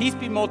 peace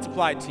be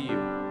multiplied to you.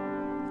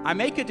 I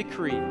make a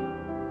decree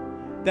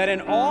that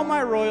in all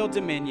my royal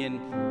dominion,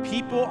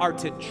 people are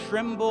to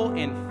tremble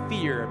in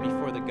fear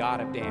before the God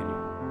of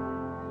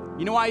Daniel.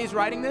 You know why he's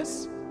writing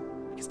this?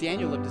 Because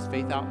Daniel lived his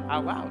faith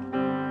out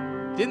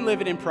loud. Didn't live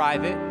it in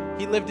private,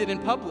 he lived it in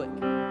public.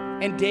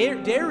 And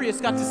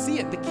Darius got to see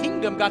it. The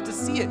kingdom got to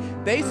see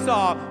it. They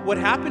saw what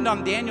happened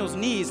on Daniel's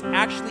knees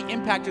actually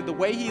impacted the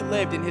way he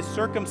lived and his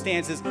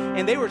circumstances.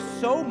 And they were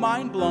so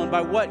mind blown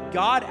by what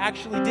God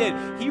actually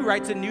did. He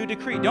writes a new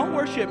decree. Don't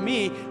worship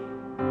me.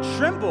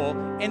 Tremble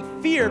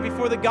and fear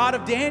before the God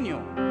of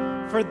Daniel.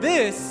 For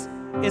this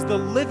is the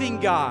living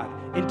God,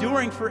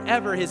 enduring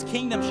forever. His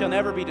kingdom shall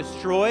never be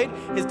destroyed.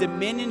 His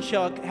dominion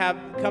shall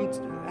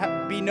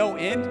be no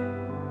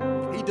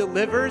end. He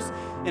delivers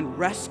and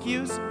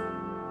rescues.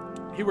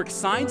 He works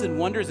signs and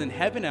wonders in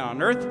heaven and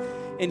on earth.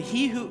 And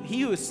he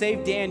who has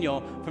saved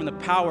Daniel from the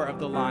power of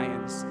the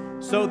lions.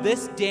 So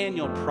this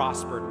Daniel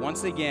prospered.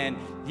 Once again,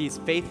 he's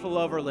faithful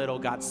over little.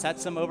 God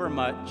sets him over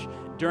much.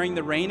 during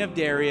the reign of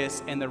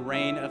Darius and the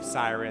reign of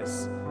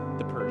Cyrus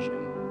the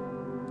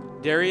Persian.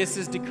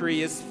 Darius's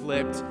decree is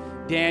flipped.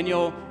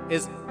 Daniel's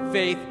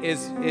faith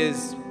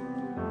is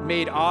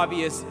made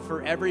obvious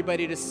for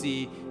everybody to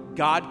see.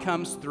 God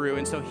comes through.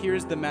 And so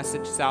here's the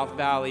message, South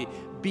Valley.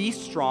 Be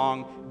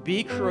strong,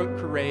 be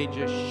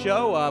courageous,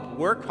 show up,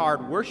 work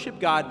hard, worship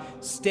God,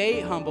 stay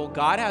humble.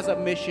 God has a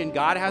mission.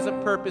 God has a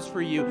purpose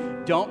for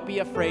you. Don't be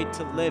afraid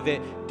to live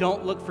it.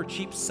 Don't look for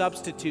cheap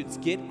substitutes.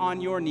 Get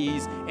on your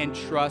knees and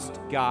trust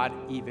God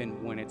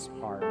even when it's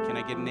hard. Can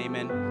I get an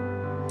amen?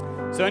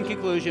 So in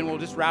conclusion, we'll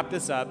just wrap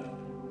this up.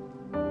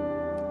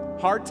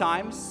 Hard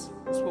times,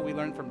 this is what we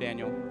learned from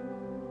Daniel.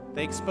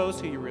 They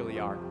expose who you really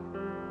are.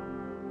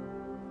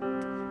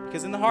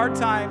 Because in the hard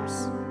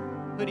times,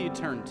 who do you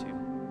turn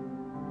to?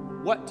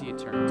 What do you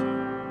turn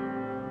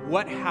to?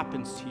 What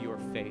happens to your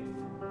faith?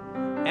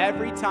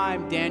 Every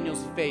time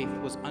Daniel's faith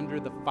was under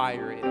the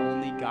fire, it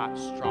only got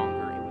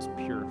stronger. It was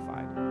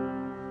purified.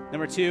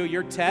 Number 2,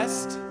 your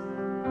test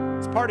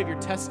is part of your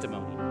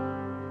testimony.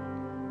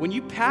 When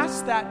you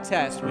pass that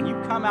test, when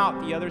you come out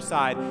the other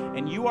side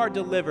and you are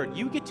delivered,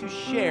 you get to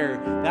share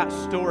that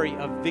story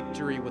of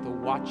victory with a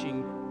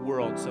watching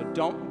world. So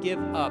don't give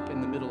up in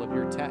the middle of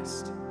your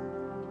test.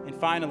 And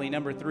finally,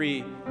 number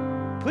 3,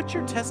 put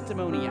your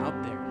testimony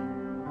out there.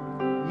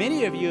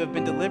 Many of you have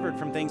been delivered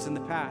from things in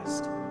the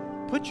past.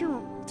 Put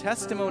your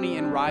testimony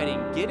in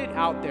writing. Get it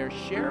out there.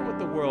 Share it with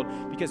the world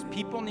because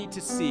people need to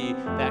see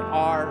that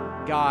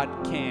our God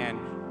can,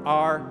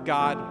 our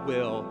God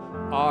will,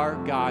 our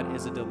God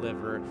is a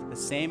deliverer. The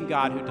same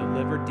God who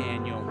delivered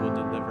Daniel will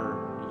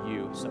deliver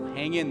you. So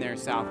hang in there,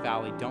 South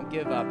Valley. Don't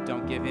give up.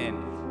 Don't give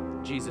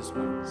in. Jesus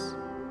wins.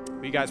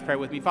 Will you guys pray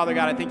with me? Father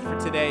God, I thank you for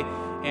today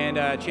and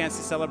a chance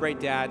to celebrate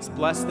dads.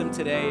 Bless them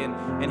today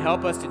and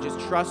help us to just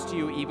trust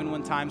you even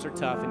when times are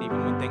tough and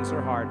even when things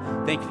are hard.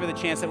 Thank you for the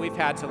chance that we've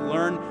had to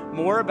learn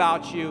more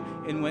about you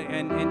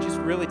and just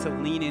really to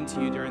lean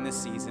into you during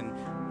this season.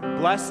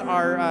 Bless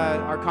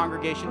our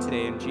congregation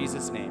today in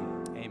Jesus' name.